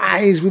crazy. Her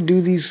eyes would do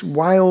these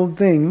wild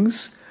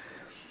things.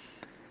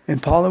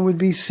 And Paula would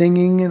be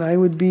singing, and I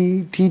would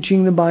be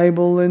teaching the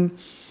Bible, and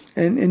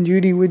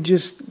Judy would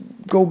just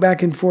go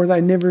back and forth. I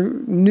never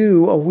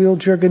knew a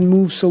wheelchair could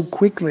move so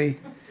quickly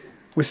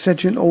with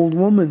such an old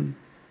woman.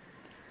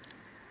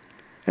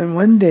 And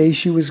one day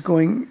she was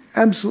going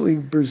absolutely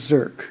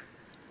berserk.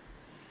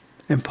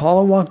 And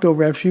Paula walked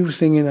over after she was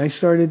singing. I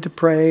started to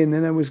pray, and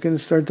then I was going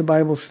to start the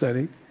Bible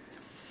study.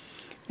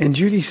 And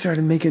Judy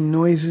started making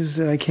noises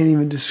that I can't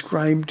even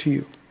describe to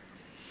you.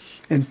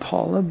 And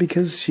Paula,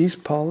 because she's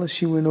Paula,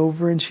 she went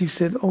over and she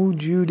said, "Oh,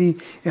 Judy."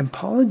 And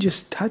Paula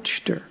just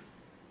touched her.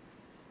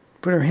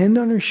 Put her hand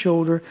on her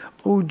shoulder.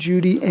 "Oh,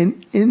 Judy."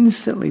 And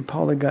instantly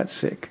Paula got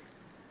sick.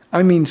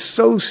 I mean,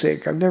 so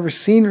sick. I've never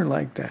seen her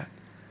like that.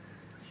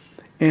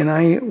 And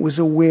I was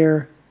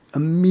aware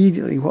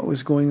immediately what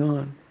was going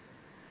on.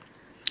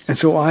 And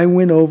so I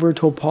went over,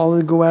 told Paula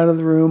to go out of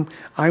the room.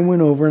 I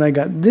went over and I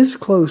got this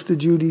close to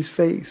Judy's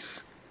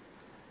face.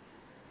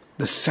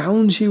 The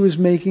sound she was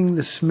making,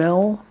 the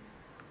smell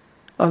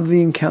of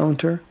the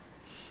encounter.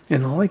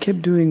 And all I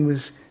kept doing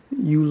was,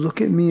 "You look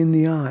at me in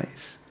the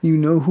eyes. You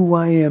know who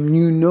I am.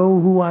 You know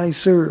who I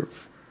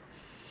serve."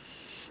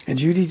 And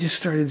Judy just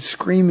started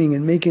screaming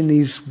and making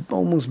these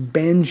almost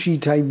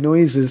banshee-type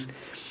noises.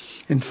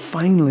 And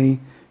finally,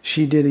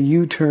 she did a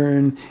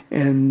U-turn,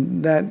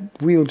 and that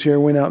wheelchair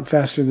went out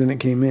faster than it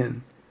came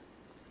in.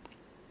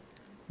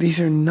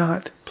 These are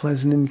not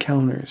pleasant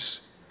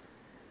encounters.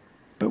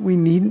 But we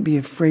needn't be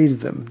afraid of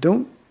them.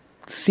 Don't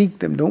seek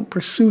them. Don't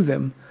pursue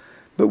them.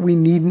 But we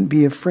needn't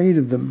be afraid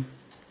of them.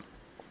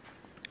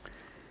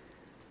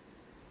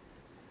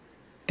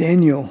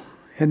 Daniel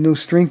had no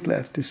strength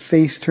left. His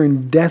face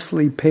turned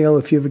deathly pale.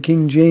 If you have a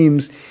King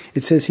James,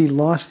 it says he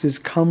lost his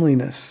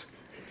comeliness.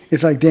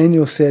 It's like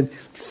Daniel said,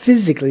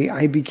 "Physically,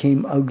 I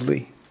became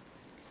ugly.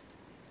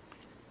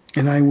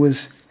 And I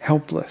was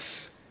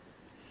helpless."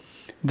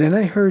 Then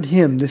I heard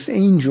him, this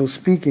angel,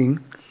 speaking.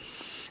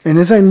 And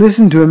as I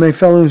listened to him, I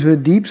fell into a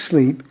deep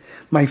sleep,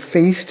 my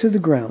face to the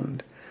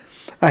ground.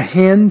 A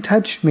hand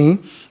touched me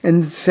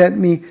and set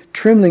me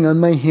trembling on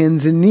my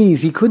hands and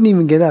knees. He couldn't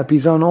even get up.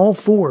 He's on all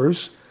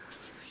fours.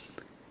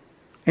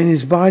 And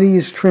his body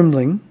is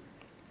trembling.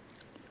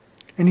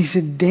 And he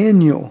said,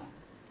 "Daniel."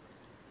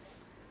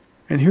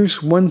 And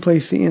here's one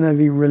place the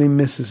NIV really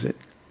misses it.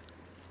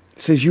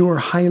 It says, "You are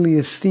highly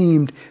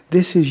esteemed.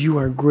 This is, you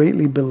are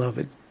greatly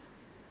beloved."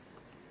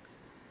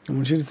 I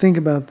want you to think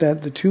about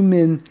that. The two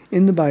men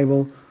in the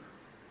Bible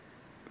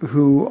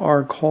who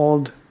are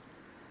called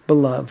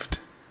beloved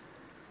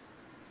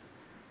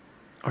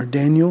are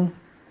Daniel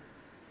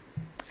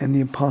and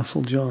the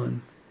Apostle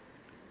John.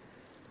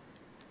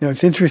 Now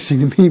it's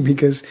interesting to me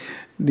because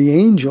the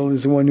angel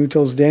is the one who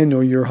tells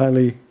Daniel, "You're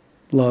highly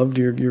loved,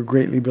 you're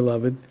greatly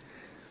beloved."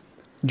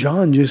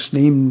 John just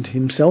named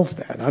himself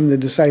that. "I'm the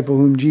disciple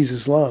whom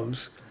Jesus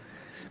loves."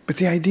 But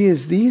the idea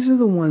is these are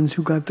the ones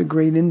who got the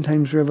great end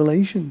times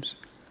revelations.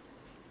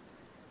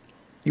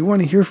 You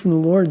want to hear from the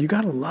Lord, you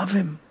got to love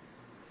him.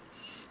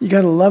 You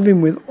got to love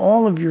him with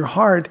all of your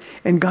heart,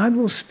 and God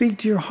will speak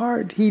to your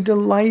heart. He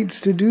delights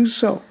to do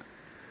so.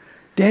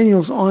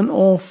 Daniel's on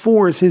all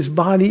fours. His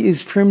body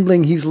is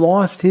trembling. He's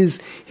lost his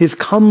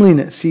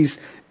comeliness. He's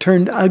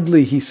turned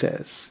ugly, he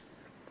says.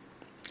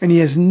 And he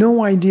has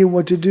no idea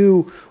what to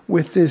do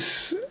with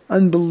this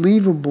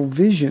unbelievable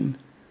vision.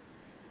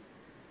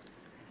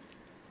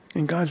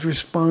 And God's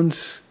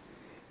response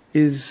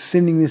is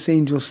sending this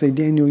angel to say,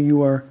 "Daniel,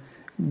 you are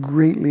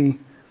greatly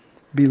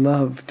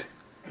beloved."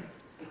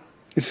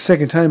 It's the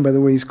second time, by the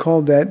way, he's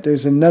called that.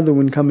 There's another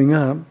one coming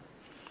up.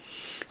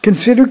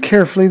 "Consider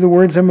carefully the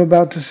words I'm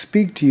about to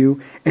speak to you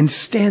and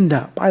stand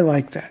up." I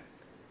like that.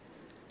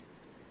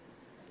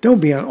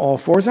 Don't be on all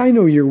fours. I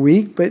know you're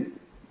weak, but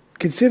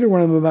consider what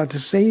I'm about to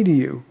say to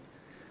you.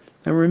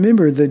 And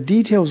remember, the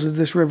details of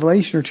this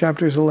revelation are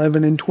chapters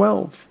 11 and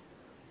 12.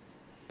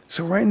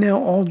 So right now,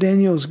 all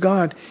Daniel's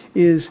got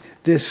is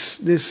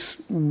this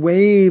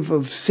wave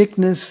of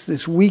sickness,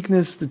 this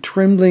weakness, the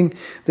trembling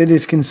that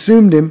has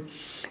consumed him.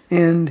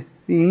 And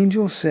the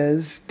angel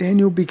says,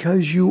 "Daniel,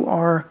 because you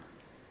are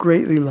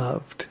greatly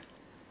loved,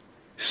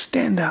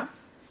 stand up."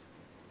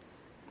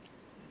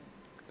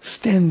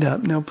 Stand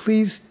up. Now,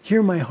 please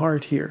hear my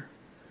heart here.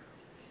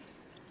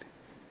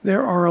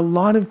 There are a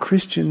lot of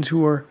Christians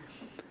who are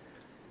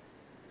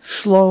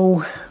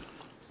slow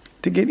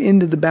to get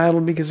into the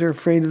battle because they're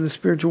afraid of the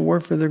spiritual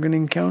warfare they're going to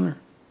encounter.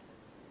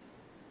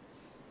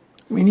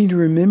 We need to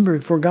remember,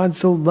 for God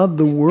so loved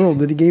the world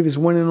that he gave his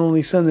one and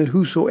only Son, that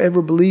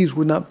whosoever believes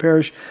would not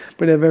perish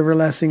but have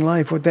everlasting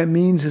life. What that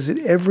means is that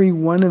every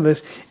one of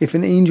us, if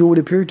an angel would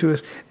appear to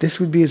us, this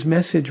would be his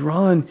message.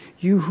 "Ron,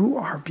 you who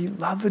are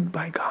beloved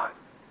by God.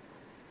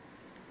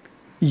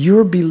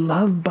 You're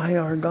beloved by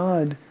our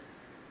God."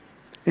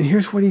 And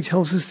here's what he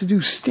tells us to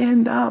do.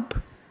 Stand up.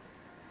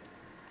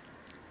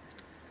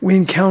 We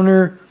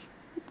encounter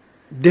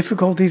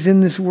difficulties in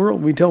this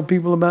world. We tell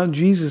people about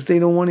Jesus. They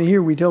don't want to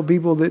hear. We tell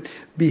people that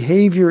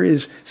behavior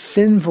is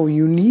sinful.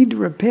 You need to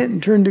repent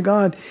and turn to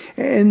God.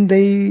 And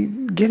they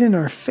get in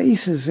our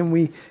faces and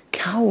we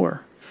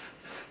cower.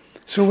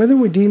 So whether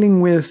we're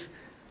dealing with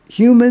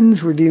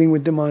humans, we're dealing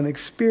with demonic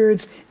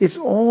spirits, it's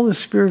all a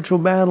spiritual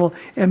battle.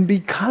 And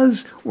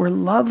because we're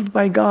loved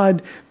by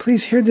God,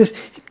 please hear this.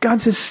 God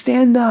says,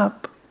 stand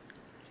up.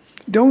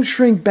 Don't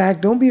shrink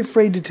back. Don't be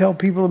afraid to tell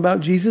people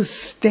about Jesus.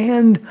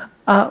 Stand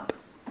up.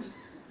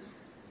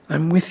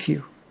 I'm with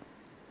you.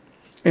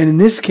 And in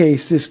this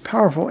case, this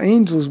powerful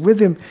angel is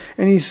with him,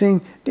 and he's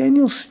saying,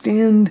 Daniel,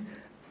 stand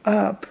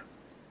up,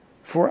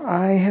 for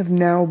I have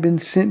now been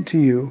sent to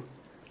you.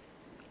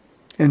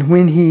 And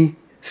when he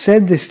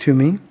said this to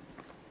me,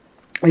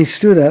 I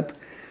stood up,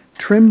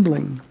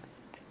 trembling.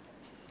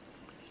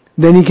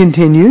 Then he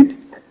continued,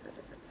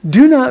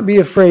 do not be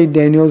afraid,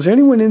 Daniel. Is there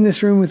anyone in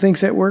this room who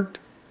thinks that worked?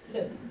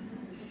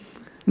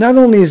 Not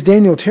only is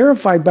Daniel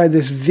terrified by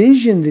this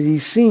vision that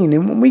he's seen,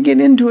 and when we get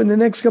into it in the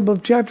next couple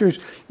of chapters,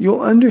 you'll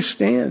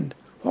understand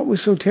what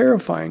was so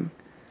terrifying.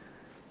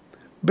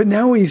 But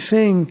now he's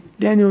saying,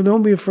 Daniel,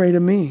 don't be afraid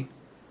of me.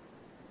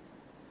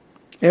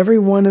 Every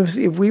one of us,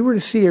 if we were to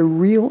see a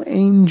real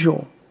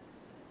angel,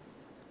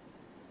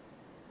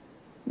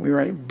 we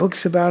write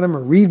books about him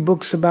or read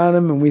books about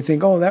him, and we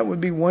think, oh, that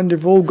would be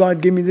wonderful. Oh,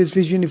 God, give me this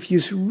vision. If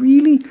you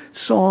really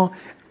saw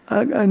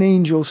an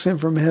angel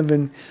sent from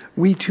heaven,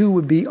 we too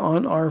would be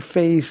on our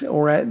face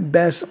or at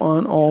best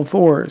on all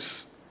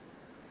fours.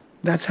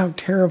 That's how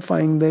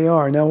terrifying they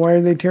are. Now, why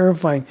are they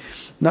terrifying?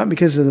 Not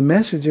because of the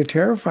message. They're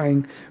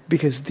terrifying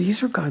because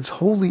these are God's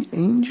holy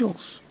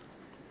angels.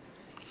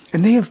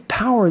 And they have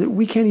power that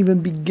we can't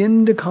even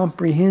begin to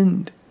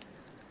comprehend.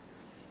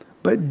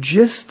 But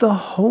just the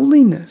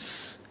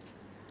holiness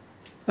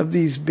of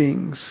these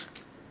beings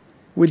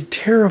would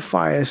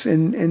terrify us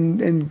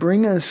and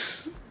bring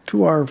us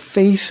to our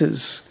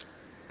faces,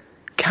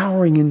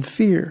 cowering in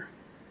fear.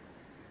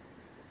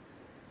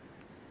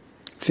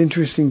 It's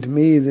interesting to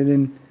me that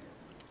in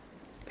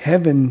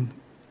heaven,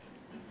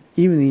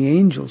 even the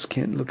angels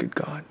can't look at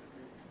God.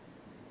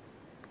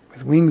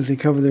 With wings they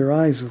cover their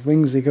eyes, with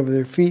wings they cover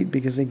their feet,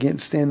 because they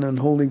can't stand on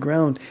holy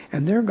ground.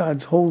 And they're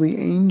God's holy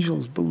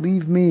angels.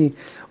 Believe me,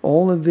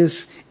 all of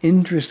this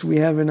interest we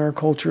have in our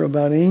culture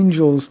about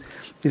angels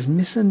is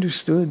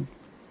misunderstood.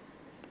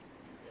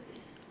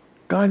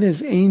 God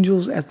has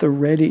angels at the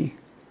ready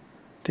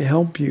to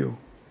help you,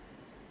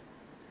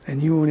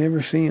 and you won't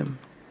ever see them.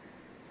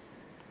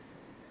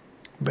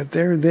 But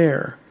they're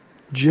there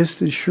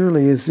just as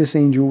surely as this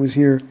angel was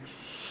here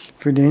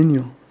for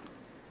Daniel.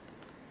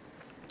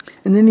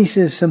 And then he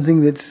says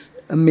something that's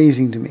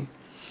amazing to me.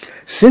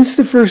 Since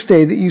the first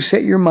day that you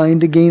set your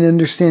mind to gain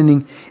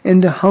understanding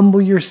and to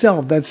humble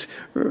yourself, that's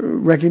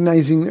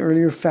recognizing the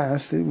earlier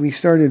fast that we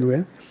started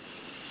with,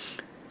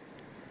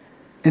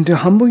 and to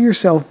humble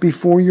yourself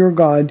before your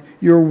God,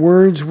 your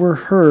words were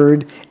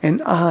heard,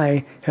 and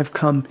I have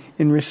come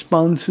in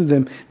response to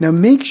them. Now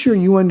make sure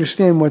you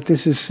understand what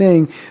this is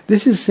saying.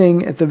 This is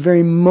saying at the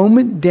very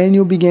moment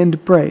Daniel began to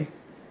pray.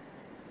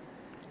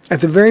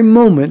 At the very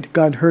moment,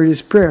 God heard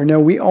his prayer.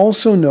 Now we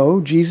also know,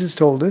 Jesus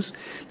told us,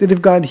 that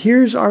if God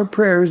hears our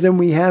prayers, then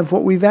we have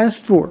what we've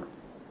asked for.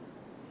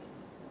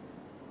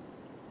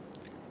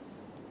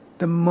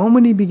 The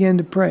moment he began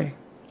to pray.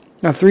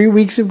 Now 3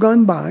 weeks have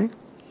gone by.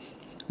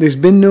 There's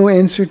been no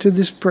answer to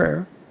this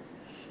prayer.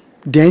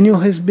 Daniel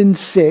has been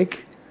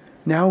sick.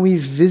 Now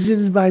he's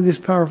visited by this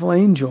powerful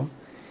angel.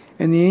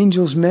 And the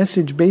angel's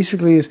message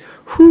basically is,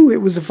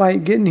 it was a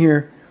fight getting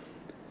here.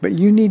 But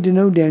you need to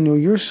know, Daniel,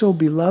 you're so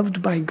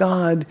beloved by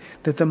God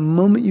that the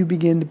moment you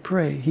begin to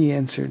pray, he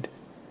answered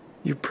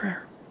your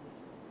prayer.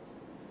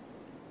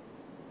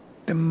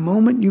 The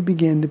moment you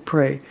begin to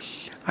pray.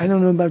 I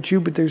don't know about you,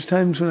 but there's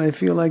times when I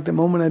feel like the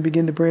moment I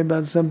begin to pray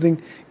about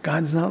something,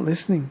 God's not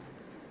listening.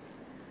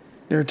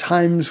 There are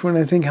times when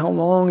I think, how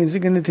long is it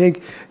going to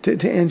take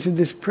to answer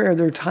this prayer?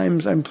 There are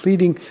times I'm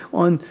pleading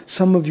on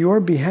some of your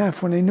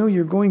behalf when I know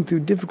you're going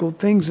through difficult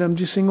things. And I'm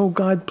just saying, oh,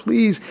 God,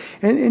 please.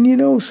 And you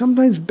know,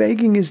 sometimes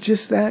begging is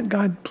just that.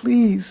 God,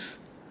 please.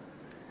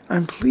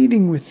 I'm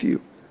pleading with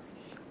you.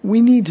 We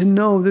need to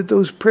know that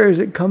those prayers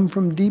that come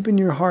from deep in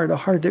your heart, a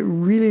heart that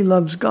really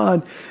loves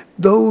God,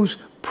 those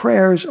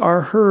prayers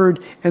are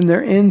heard and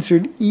they're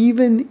answered,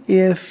 even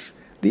if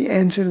the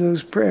answer to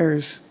those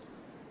prayers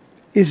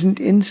isn't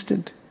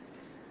instant.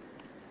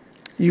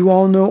 You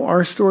all know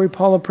our story.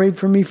 Paula prayed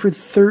for me for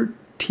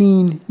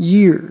 13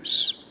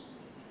 years.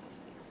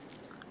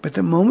 But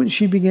the moment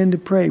she began to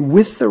pray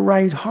with the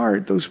right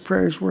heart, those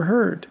prayers were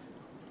heard.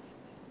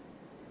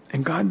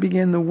 And God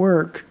began the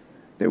work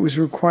that was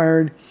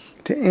required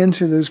to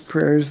answer those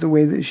prayers the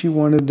way that she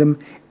wanted them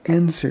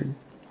answered.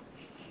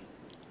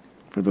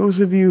 For those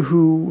of you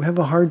who have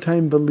a hard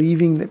time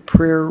believing that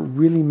prayer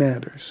really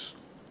matters,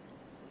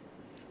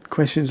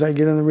 questions I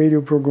get on the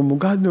radio program, well,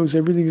 God knows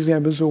everything is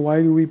happening, so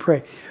why do we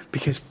pray?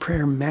 Because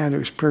prayer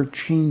matters. Prayer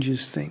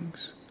changes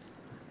things.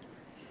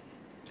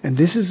 And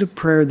this is a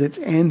prayer that's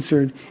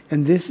answered.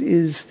 And this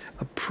is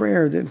a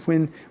prayer that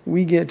when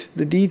we get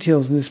the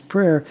details in this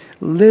prayer,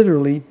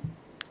 literally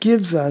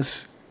gives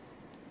us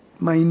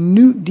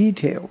minute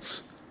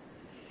details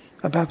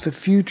about the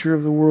future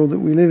of the world that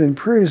we live in.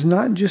 Prayer is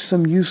not just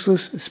some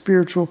useless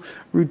spiritual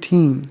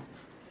routine.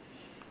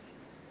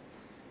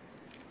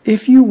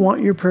 If you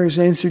want your prayers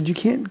answered, you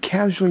can't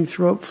casually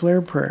throw up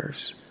flare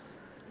prayers.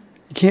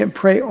 You can't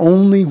pray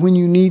only when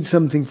you need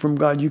something from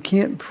God. You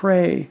can't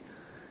pray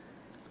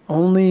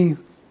only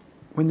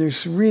when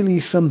there's really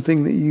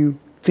something that you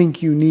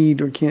think you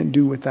need or can't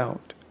do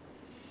without.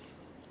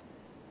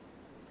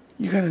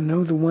 You got to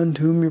know the one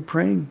to whom you're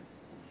praying.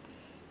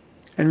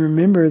 And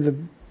remember, the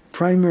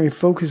primary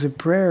focus of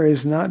prayer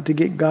is not to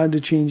get God to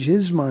change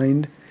his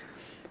mind,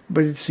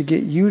 but it's to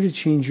get you to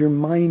change your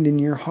mind and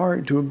your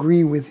heart to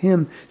agree with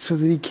him so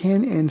that he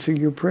can answer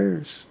your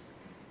prayers.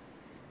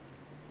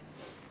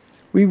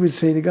 We would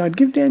say to God,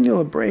 give Daniel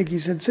a break.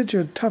 He's had such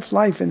a tough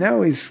life, and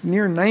now he's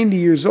near 90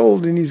 years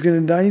old, and he's going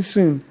to die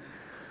soon.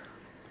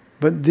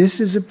 But this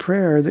is a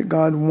prayer that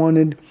God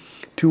wanted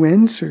to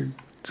answer.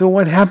 So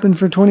what happened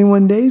for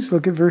 21 days?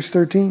 Look at verse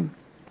 13.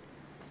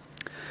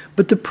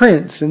 But the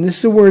prince, and this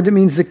is a word that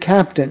means the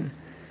captain,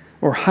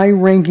 or high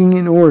ranking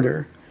in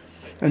order,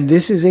 and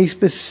this is a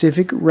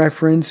specific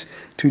reference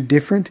to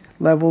different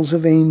levels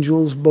of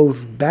angels,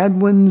 both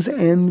bad ones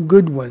and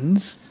good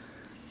ones.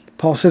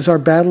 Paul says our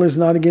battle is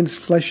not against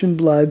flesh and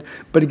blood,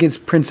 but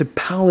against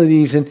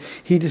principalities, and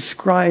he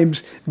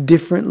describes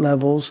different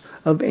levels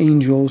of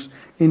angels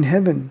in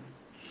heaven.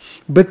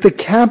 But the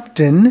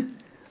captain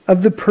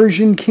of the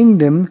Persian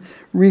kingdom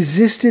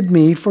resisted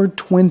me for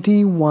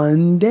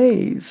 21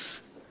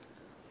 days.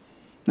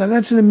 Now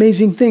that's an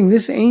amazing thing.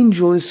 This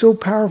angel is so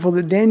powerful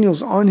that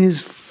Daniel's on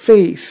his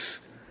face,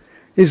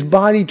 his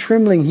body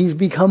trembling. He's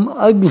become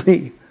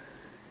ugly.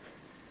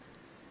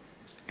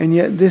 And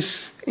yet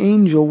this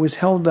angel was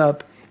held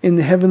up in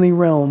the heavenly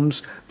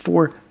realms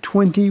for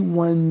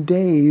 21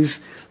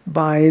 days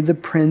by the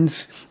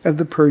prince of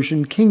the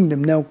Persian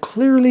kingdom. Now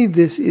clearly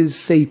this is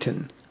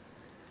Satan.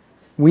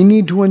 We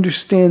need to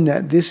understand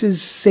that. This is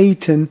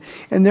Satan.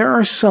 And there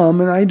are some,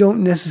 and I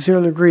don't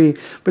necessarily agree,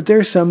 but there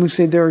are some who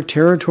say there are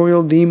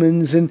territorial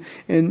demons and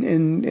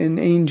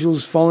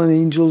angels, fallen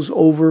angels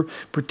over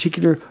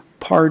particular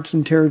parts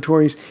and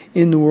territories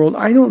in the world.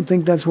 I don't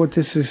think that's what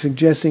this is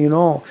suggesting at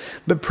all.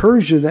 But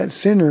Persia, that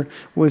center,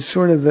 was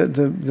sort of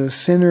the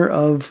center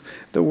of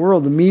the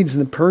world. The Medes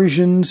and the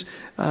Persians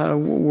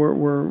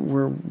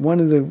were one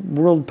of the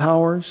world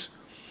powers.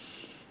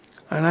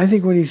 And I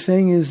think what he's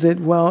saying is that,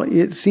 while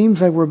it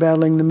seems like we're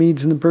battling the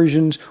Medes and the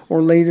Persians,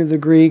 or later the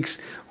Greeks,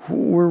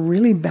 we're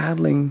really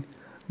battling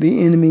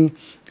the enemy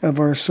of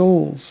our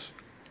souls.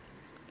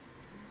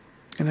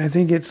 And I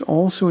think it's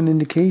also an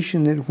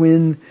indication that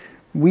when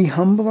we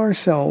humble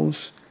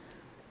ourselves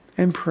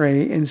and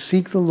pray and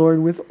seek the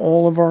Lord with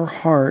all of our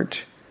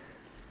heart,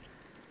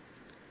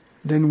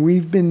 then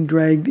we've been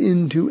dragged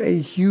into a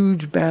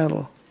huge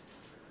battle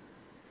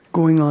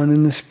going on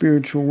in the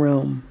spiritual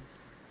realm.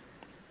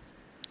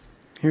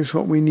 Here's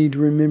what we need to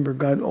remember.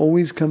 God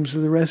always comes to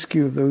the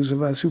rescue of those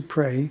of us who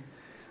pray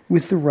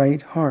with the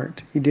right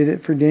heart. He did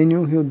it for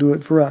Daniel. He'll do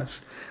it for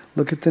us.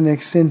 Look at the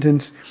next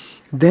sentence.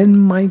 Then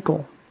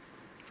Michael,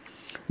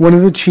 one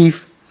of the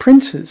chief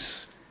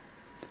princes,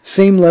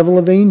 same level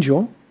of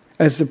angel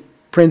as the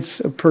prince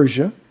of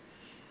Persia.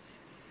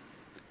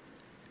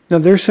 Now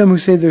there's some who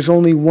say there's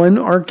only one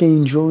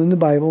archangel in the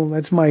Bible.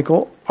 That's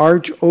Michael,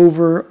 arch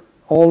over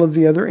all of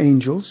the other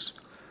angels.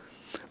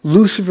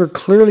 Lucifer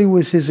clearly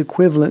was his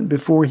equivalent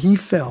before he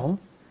fell.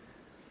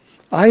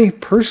 I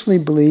personally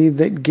believe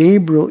that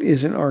Gabriel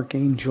is an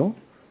archangel,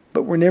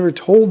 but we're never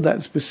told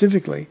that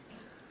specifically.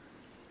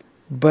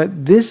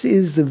 But this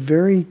is the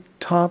very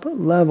top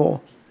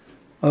level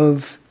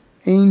of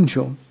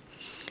angel.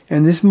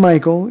 And this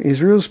Michael,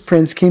 Israel's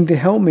prince, came to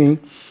help me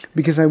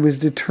because I was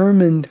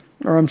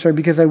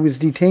because I was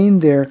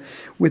detained there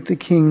with the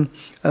king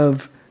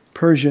of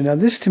Persia. Now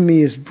this to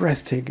me is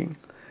breathtaking.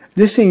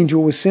 This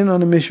angel was sent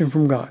on a mission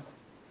from God.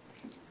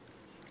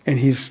 And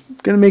he's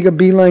going to make a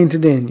beeline to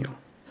Daniel.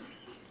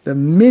 The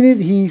minute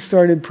he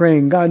started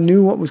praying, God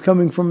knew what was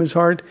coming from his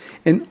heart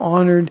and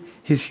honored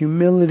his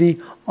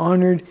humility,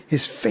 honored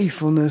his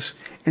faithfulness,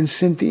 and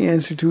sent the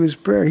answer to his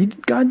prayer.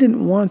 God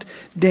didn't want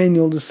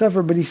Daniel to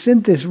suffer, but he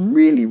sent this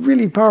really,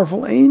 really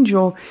powerful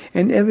angel,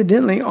 and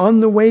evidently on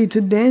the way to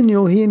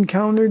Daniel, he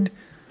encountered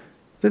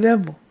the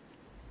devil.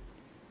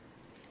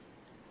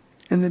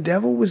 And the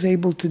devil was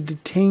able to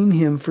detain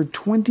him for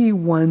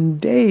 21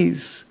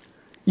 days.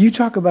 You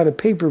talk about a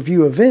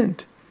pay-per-view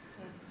event.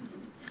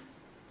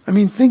 I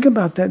mean, think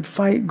about that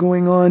fight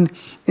going on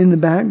in the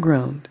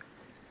background.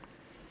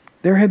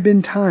 There have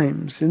been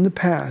times in the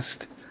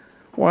past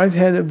where I've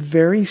had a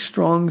very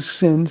strong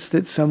sense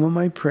that some of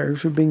my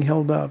prayers were being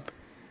held up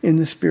in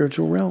the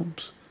spiritual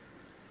realms.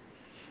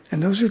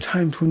 And those are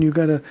times when you've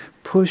got to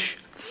push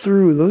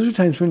through. Those are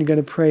times when you've got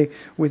to pray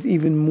with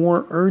even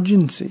more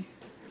urgency.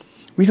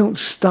 We don't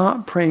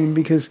stop praying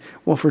because,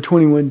 well, for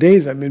 21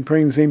 days I've been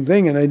praying the same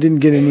thing and I didn't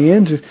get any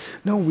answers.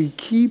 No, we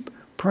keep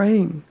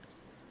praying.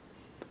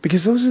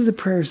 Because those are the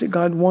prayers that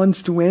God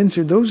wants to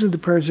answer. Those are the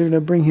prayers that are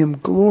going to bring him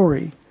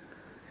glory.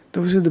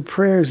 Those are the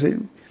prayers that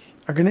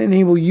are going to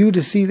enable you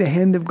to see the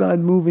hand of God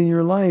move in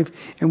your life.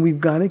 And we've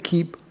got to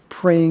keep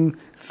praying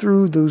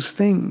through those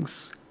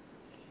things.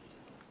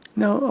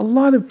 Now, a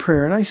lot of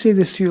prayer, and I say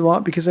this to you a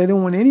lot because I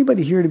don't want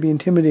anybody here to be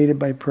intimidated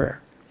by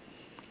prayer.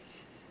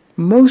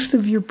 Most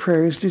of your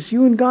prayer is just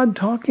you and God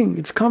talking.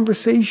 It's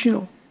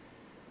conversational.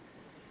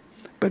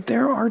 But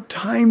there are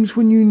times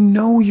when you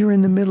know you're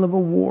in the middle of a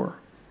war.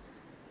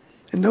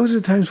 And those are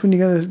the times when you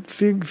got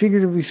to,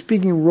 figuratively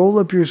speaking, roll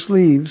up your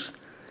sleeves.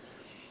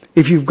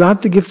 If you've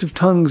got the gift of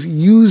tongues,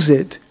 use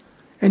it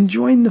and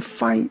join the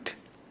fight.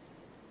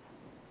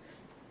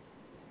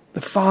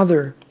 The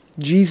Father,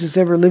 Jesus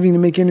ever living to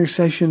make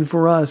intercession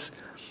for us,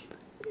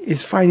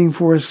 is fighting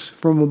for us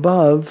from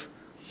above.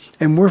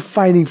 And we're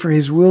fighting for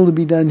his will to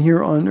be done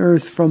here on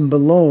earth from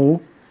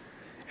below.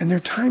 And there are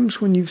times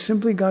when you've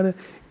simply got to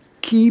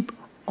keep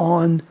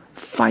on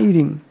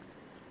fighting.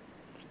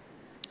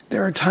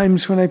 There are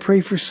times when I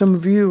pray for some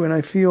of you and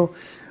I feel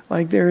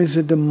like there is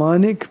a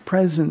demonic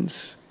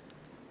presence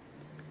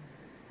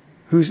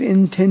whose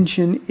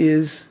intention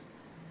is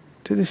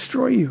to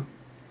destroy you.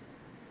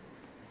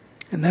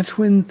 And that's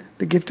when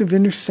the gift of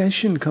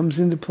intercession comes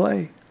into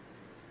play.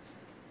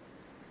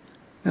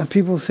 Now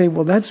people say,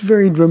 well, that's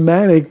very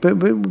dramatic,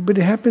 but it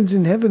happens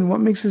in heaven.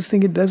 What makes us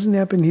think it doesn't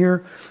happen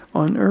here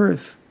on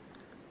earth?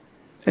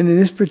 And in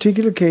this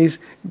particular case,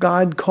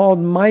 God called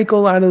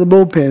Michael out of the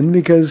bullpen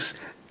because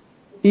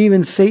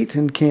even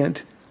Satan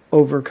can't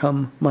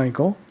overcome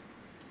Michael.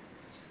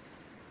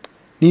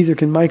 Neither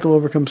can Michael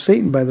overcome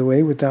Satan, by the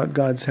way, without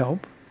God's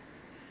help.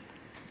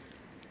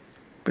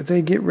 But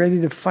they get ready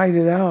to fight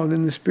it out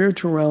in the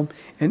spiritual realm.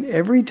 And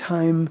every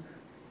time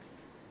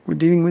we're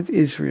dealing with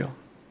Israel.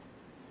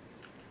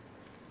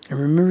 And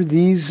remember,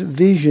 these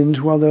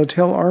visions, while they'll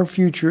tell our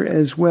future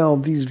as well,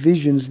 these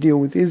visions deal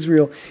with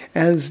Israel,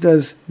 as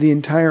does the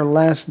entire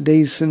last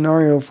days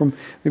scenario from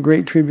the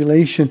Great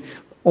Tribulation.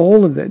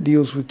 All of that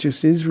deals with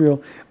just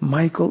Israel.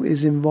 Michael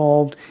is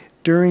involved.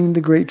 During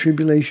the Great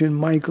Tribulation,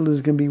 Michael is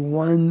going to be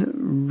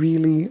one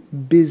really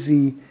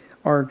busy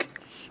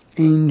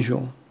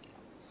archangel.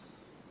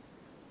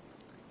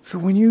 So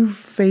when you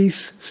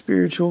face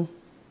spiritual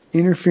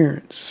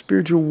interference,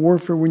 spiritual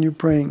warfare when you're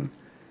praying,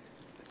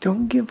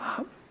 don't give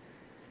up.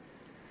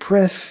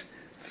 Press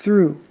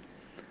through.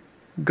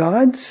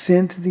 God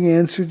sent the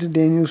answer to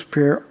Daniel's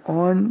prayer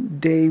on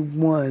day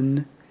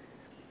 1,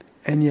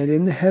 and yet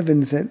in the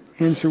heavens that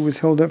answer was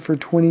held up for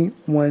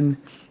 21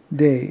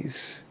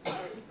 days.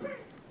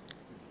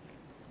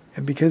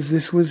 And because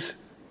this was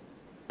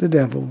the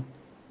devil,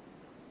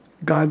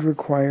 God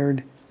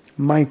required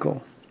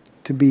Michael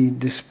to be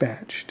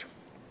dispatched.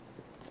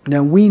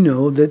 Now we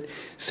know that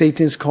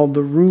Satan is called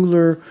the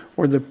ruler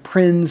or the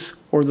prince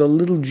or the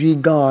little g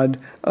god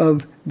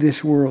of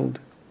this world.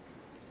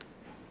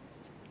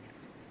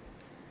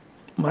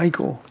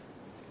 Michael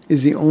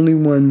is the only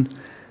one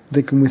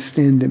that can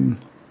withstand him.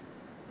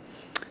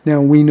 Now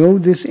we know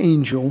this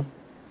angel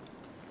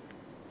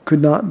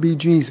could not be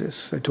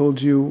Jesus. I told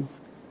you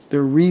there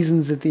are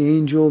reasons that the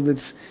angel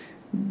that's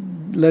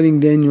letting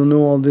Daniel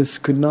know all this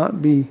could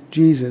not be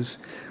Jesus.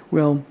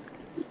 Well,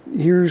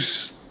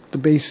 here's the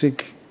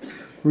basic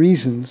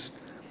reasons.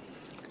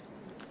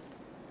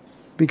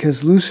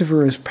 Because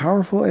Lucifer, as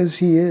powerful as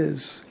he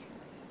is,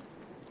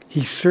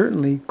 he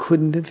certainly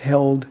couldn't have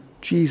held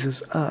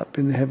Jesus up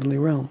in the heavenly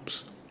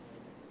realms.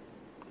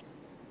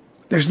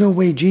 There's no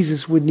way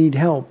Jesus would need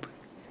help.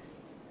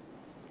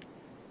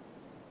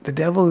 The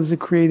devil is a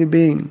created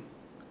being.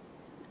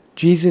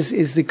 Jesus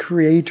is the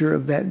creator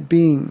of that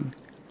being.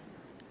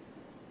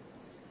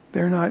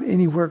 They're not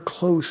anywhere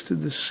close to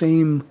the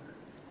same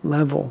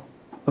level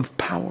of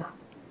power.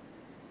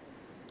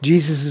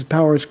 Jesus'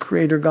 power as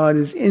creator God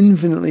is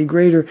infinitely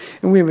greater.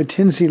 And we have a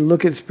tendency to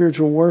look at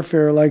spiritual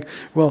warfare like,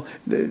 well,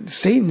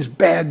 Satan's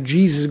bad,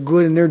 Jesus is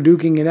good, and they're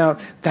duking it out.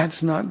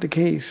 That's not the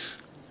case.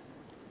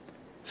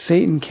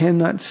 Satan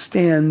cannot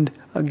stand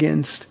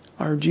against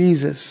our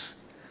Jesus.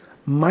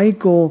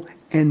 Michael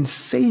and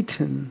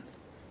Satan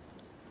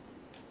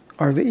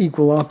are the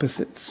equal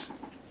opposites.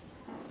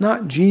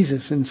 Not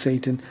Jesus and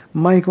Satan.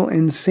 Michael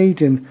and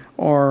Satan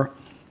are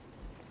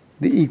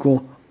the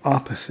equal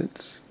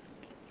opposites.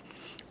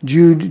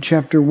 Jude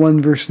chapter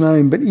 1 verse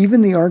 9, but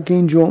even the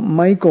archangel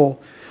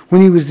Michael,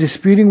 when he was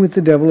disputing with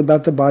the devil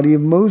about the body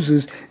of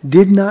Moses,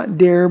 did not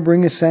dare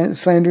bring a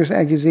slanderous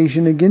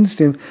accusation against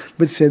him,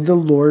 but said, the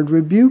Lord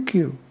rebuke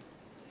you.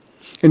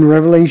 In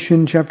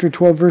Revelation chapter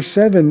 12 verse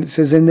 7, it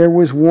says, and there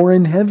was war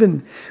in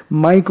heaven.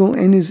 Michael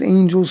and his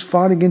angels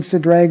fought against the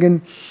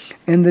dragon,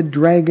 and the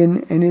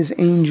dragon and his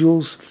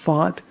angels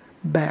fought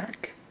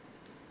back.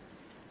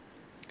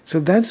 So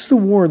that's the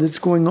war that's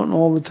going on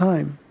all the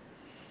time.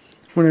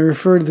 When I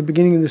referred at the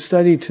beginning of the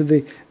study to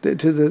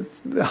the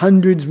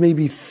hundreds,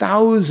 maybe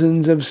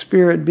thousands of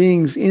spirit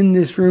beings in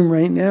this room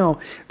right now,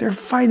 they're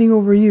fighting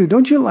over you.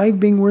 Don't you like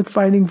being worth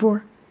fighting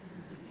for?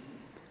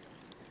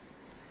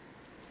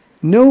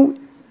 No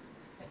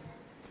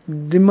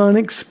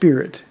demonic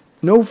spirit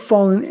No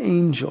fallen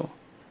angel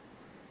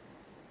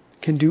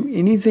can do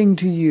anything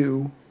to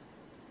you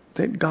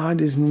that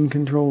God isn't in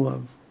control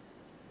of.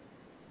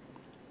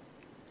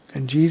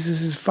 And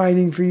Jesus is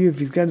fighting for you. If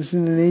he's got to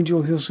send an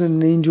angel, he'll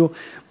send an angel.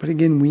 But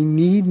again, we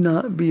need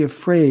not be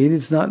afraid.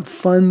 It's not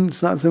fun.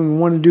 It's not something we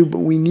want to do, but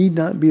we need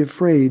not be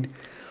afraid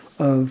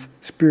of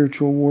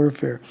spiritual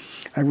warfare.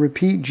 I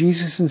repeat,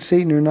 Jesus and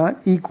Satan are not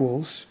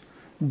equals.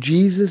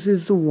 Jesus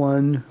is the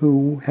one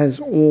who has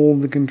all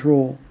the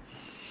control.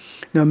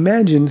 Now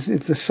imagine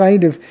if the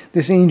sight of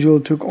this angel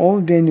took all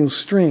of Daniel's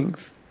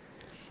strength,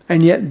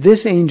 and yet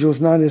this angel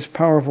is not as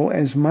powerful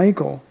as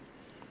Michael.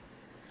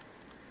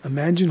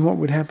 Imagine what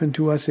would happen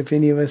to us if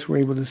any of us were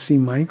able to see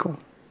Michael.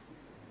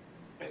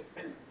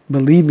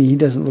 Believe me, he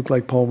doesn't look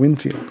like Paul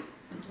Winfield.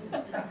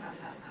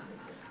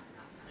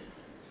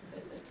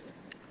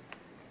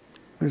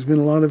 There's been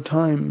a lot of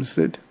times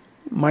that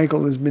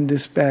Michael has been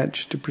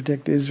dispatched to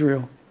protect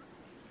Israel.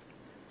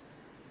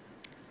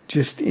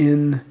 Just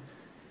in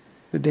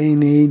the day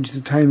and age, the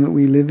time that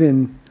we live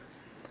in,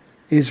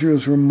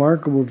 Israel's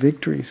remarkable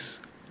victories.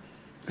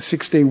 The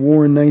Six-Day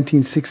War in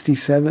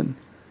 1967.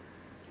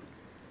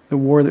 The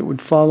war that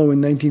would follow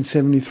in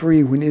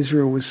 1973 when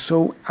Israel was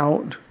so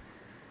outgunned.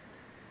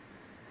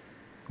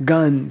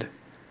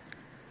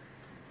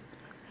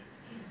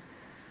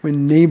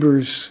 When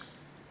neighbors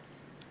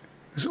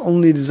whose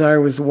only desire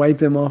was to wipe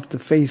them off the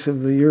face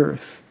of the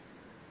earth.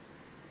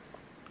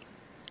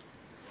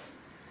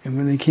 And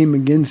when they came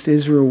against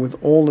Israel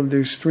with all of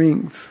their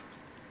strength,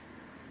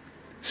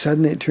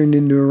 suddenly it turned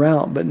into a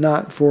rout, but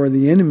not for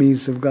the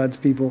enemies of God's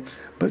people,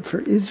 but for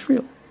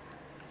Israel.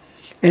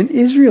 And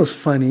Israel's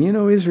funny. You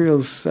know,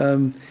 Israel's,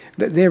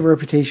 they have a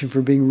reputation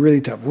for being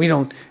really tough. We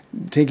don't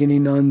take any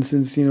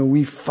nonsense. You know,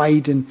 we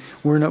fight and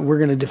we're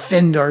going to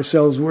defend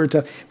ourselves. We're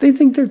tough. They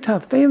think they're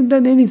tough. They haven't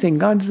done anything.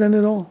 God's done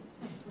it all.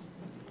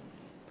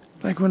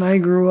 Like when I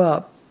grew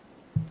up,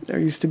 there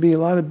used to be a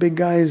lot of big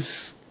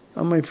guys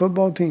on my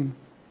football team.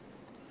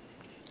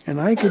 And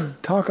I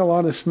could talk a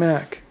lot of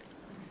smack.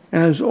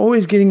 And I was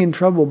always getting in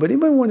trouble. But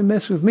anybody wanted to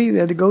mess with me, they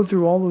had to go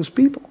through all those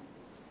people.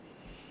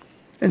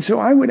 And so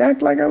I would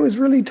act like I was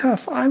really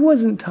tough. I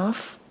wasn't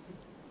tough.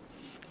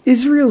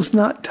 Israel's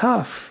not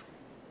tough.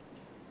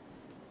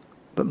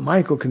 But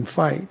Michael can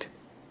fight.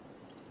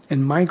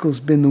 And Michael's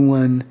been the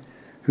one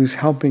who's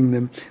helping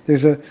them.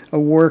 There's a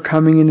war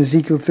coming in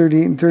Ezekiel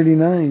 38 and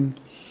 39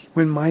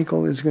 when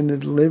Michael is going to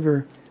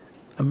deliver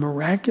a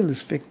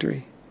miraculous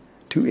victory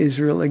to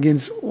Israel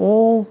against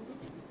all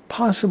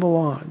possible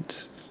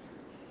odds.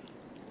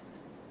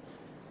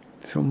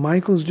 So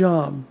Michael's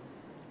job,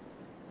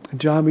 the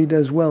job he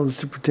does well, is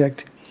to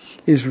protect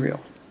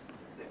Israel.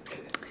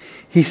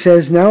 He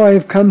says, now I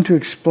have come to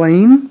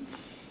explain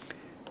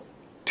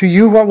to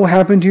you what will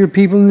happen to your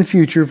people in the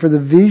future, for the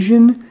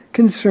vision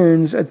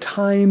concerns a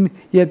time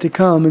yet to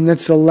come, and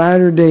that's the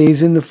latter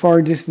days in the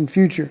far distant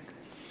future.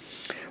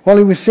 While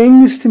he was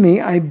saying this to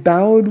me, I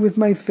bowed with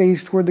my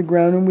face toward the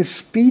ground and was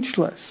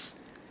speechless.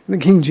 The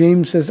King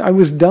James says, I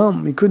was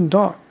dumb. He couldn't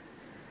talk.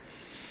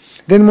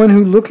 Then one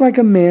who looked like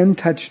a man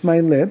touched my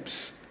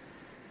lips,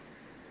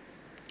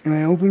 and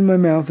I opened my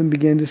mouth and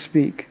began to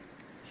speak.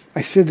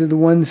 I said to the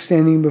one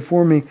standing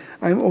before me,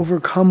 I am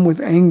overcome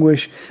with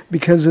anguish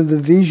because of the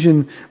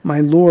vision,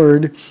 my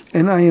Lord,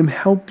 and I am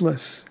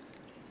helpless.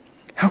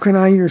 How can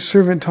I, your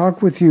servant,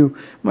 talk with you,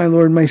 my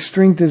Lord? My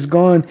strength is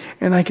gone,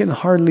 and I can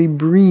hardly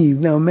breathe.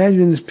 Now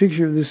imagine this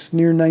picture of this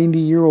near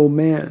 90-year-old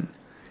man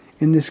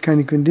in this kind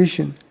of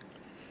condition.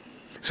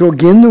 So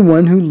again, the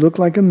one who looked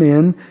like a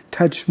man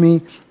touched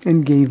me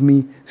and gave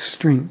me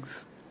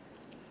strength.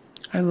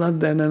 I love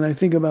that, and I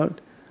think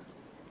about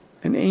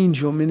an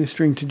angel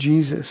ministering to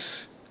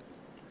Jesus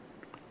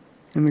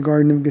in the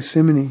Garden of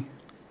Gethsemane.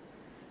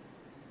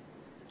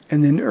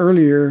 And then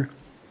earlier,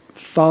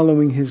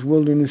 following his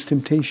wilderness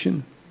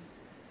temptation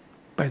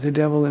by the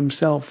devil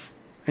himself,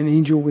 an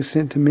angel was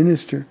sent to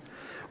minister.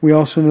 We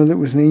also know that it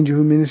was an angel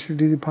who ministered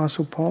to the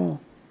Apostle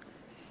Paul.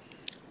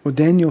 Well,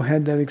 Daniel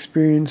had that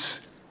experience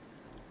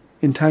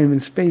in time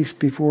and space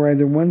before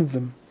either one of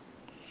them.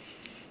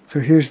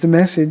 So here's the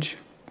message.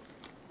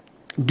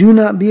 Do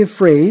not be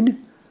afraid,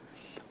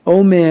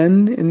 O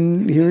man,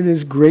 and here it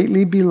is,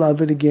 greatly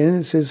beloved again.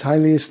 It says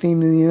highly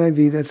esteemed in the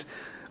NIV. That's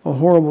a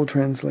horrible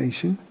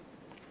translation.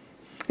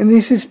 And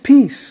this is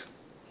peace.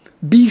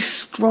 Be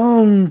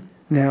strong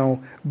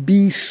now.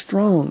 Be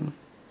strong.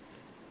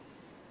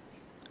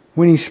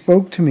 When he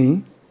spoke to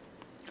me,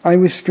 I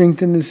was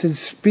strengthened and said,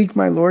 speak,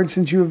 my Lord,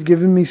 since you have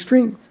given me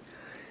strength.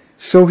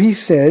 So he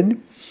said,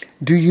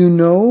 do you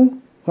know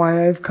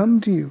why I have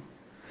come to you?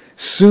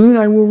 Soon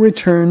I will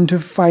return to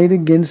fight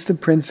against the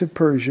prince of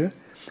Persia.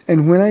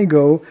 And when I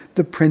go,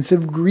 the prince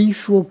of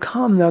Greece will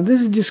come. Now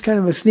this is just kind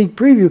of a sneak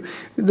preview.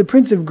 The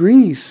prince of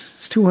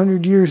Greece is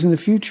 200 years in the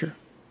future.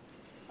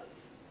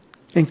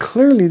 And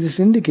clearly this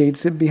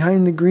indicates that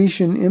behind the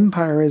Grecian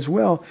Empire as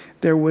well,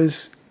 there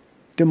was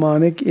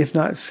demonic, if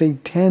not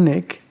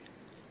satanic,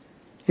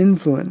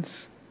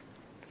 influence.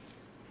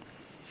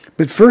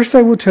 But first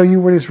I will tell you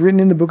what is written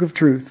in the book of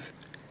truth.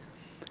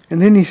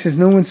 And then he says,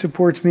 no one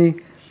supports me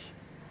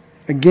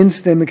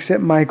against them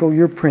except Michael,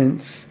 your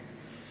prince,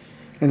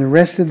 and the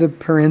rest of the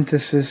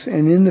parenthesis.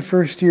 And in the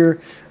first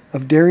year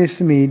of Darius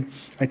the Mede,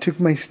 I took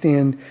my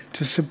stand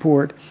to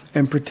support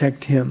and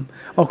protect him.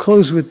 I'll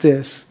close with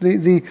this.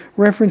 The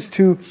reference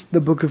to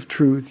the book of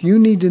truth. You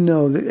need to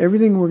know that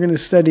everything we're going to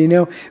study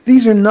now,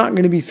 these are not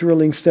going to be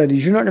thrilling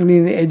studies. You're not going to be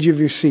on the edge of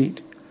your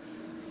seat.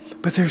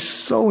 But they're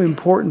so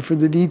important for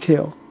the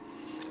detail.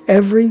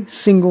 Every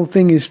single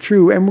thing is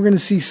true, and we're going to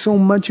see so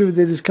much of it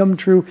that has come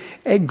true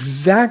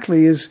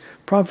exactly as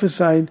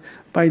prophesied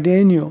by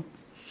Daniel.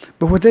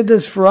 But what that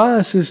does for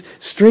us is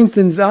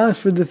strengthens us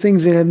for the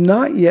things that have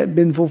not yet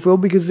been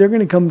fulfilled, because they're going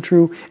to come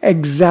true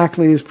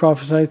exactly as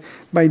prophesied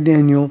by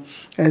Daniel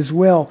as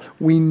well.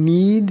 We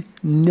need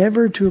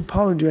never to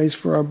apologize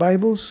for our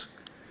Bibles.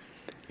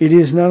 It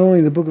is not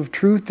only the book of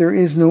truth, there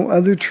is no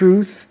other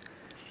truth.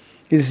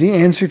 It is the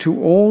answer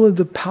to all of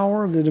the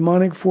power of the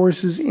demonic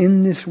forces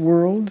in this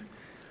world.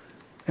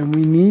 And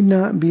we need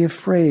not be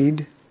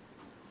afraid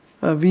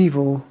of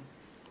evil,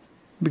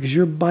 because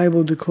your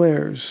Bible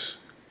declares,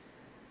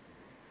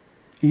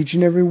 each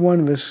and every one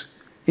of us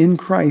in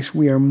Christ,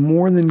 we are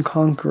more than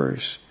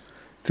conquerors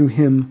through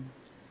him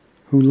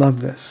who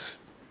loved us.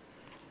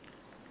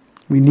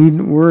 We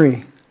needn't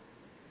worry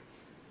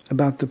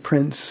about the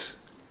Prince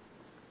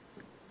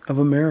of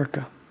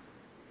America.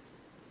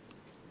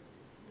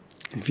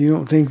 If you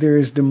don't think there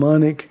is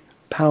demonic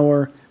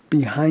power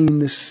behind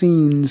the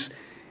scenes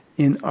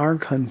in our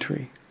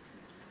country,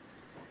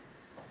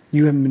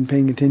 you haven't been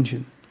paying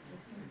attention.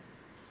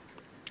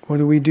 What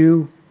do? We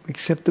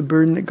accept the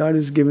burden that God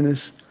has given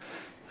us,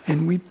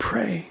 and we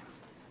pray.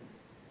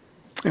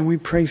 And we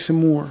pray some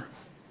more.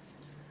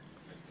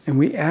 And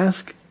we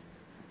ask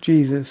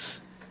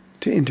Jesus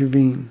to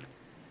intervene,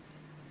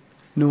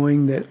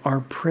 knowing that our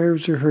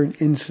prayers are heard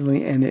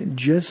instantly, and at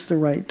just the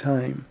right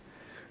time,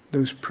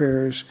 those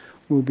prayers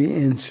will be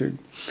answered.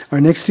 Our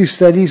next two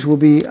studies will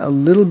be a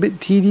little bit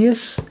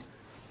tedious,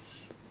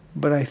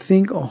 but I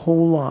think a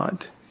whole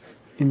lot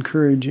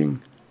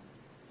encouraging,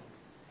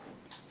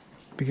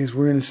 because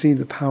we're going to see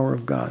the power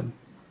of God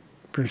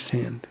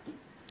firsthand.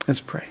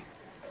 Let's pray.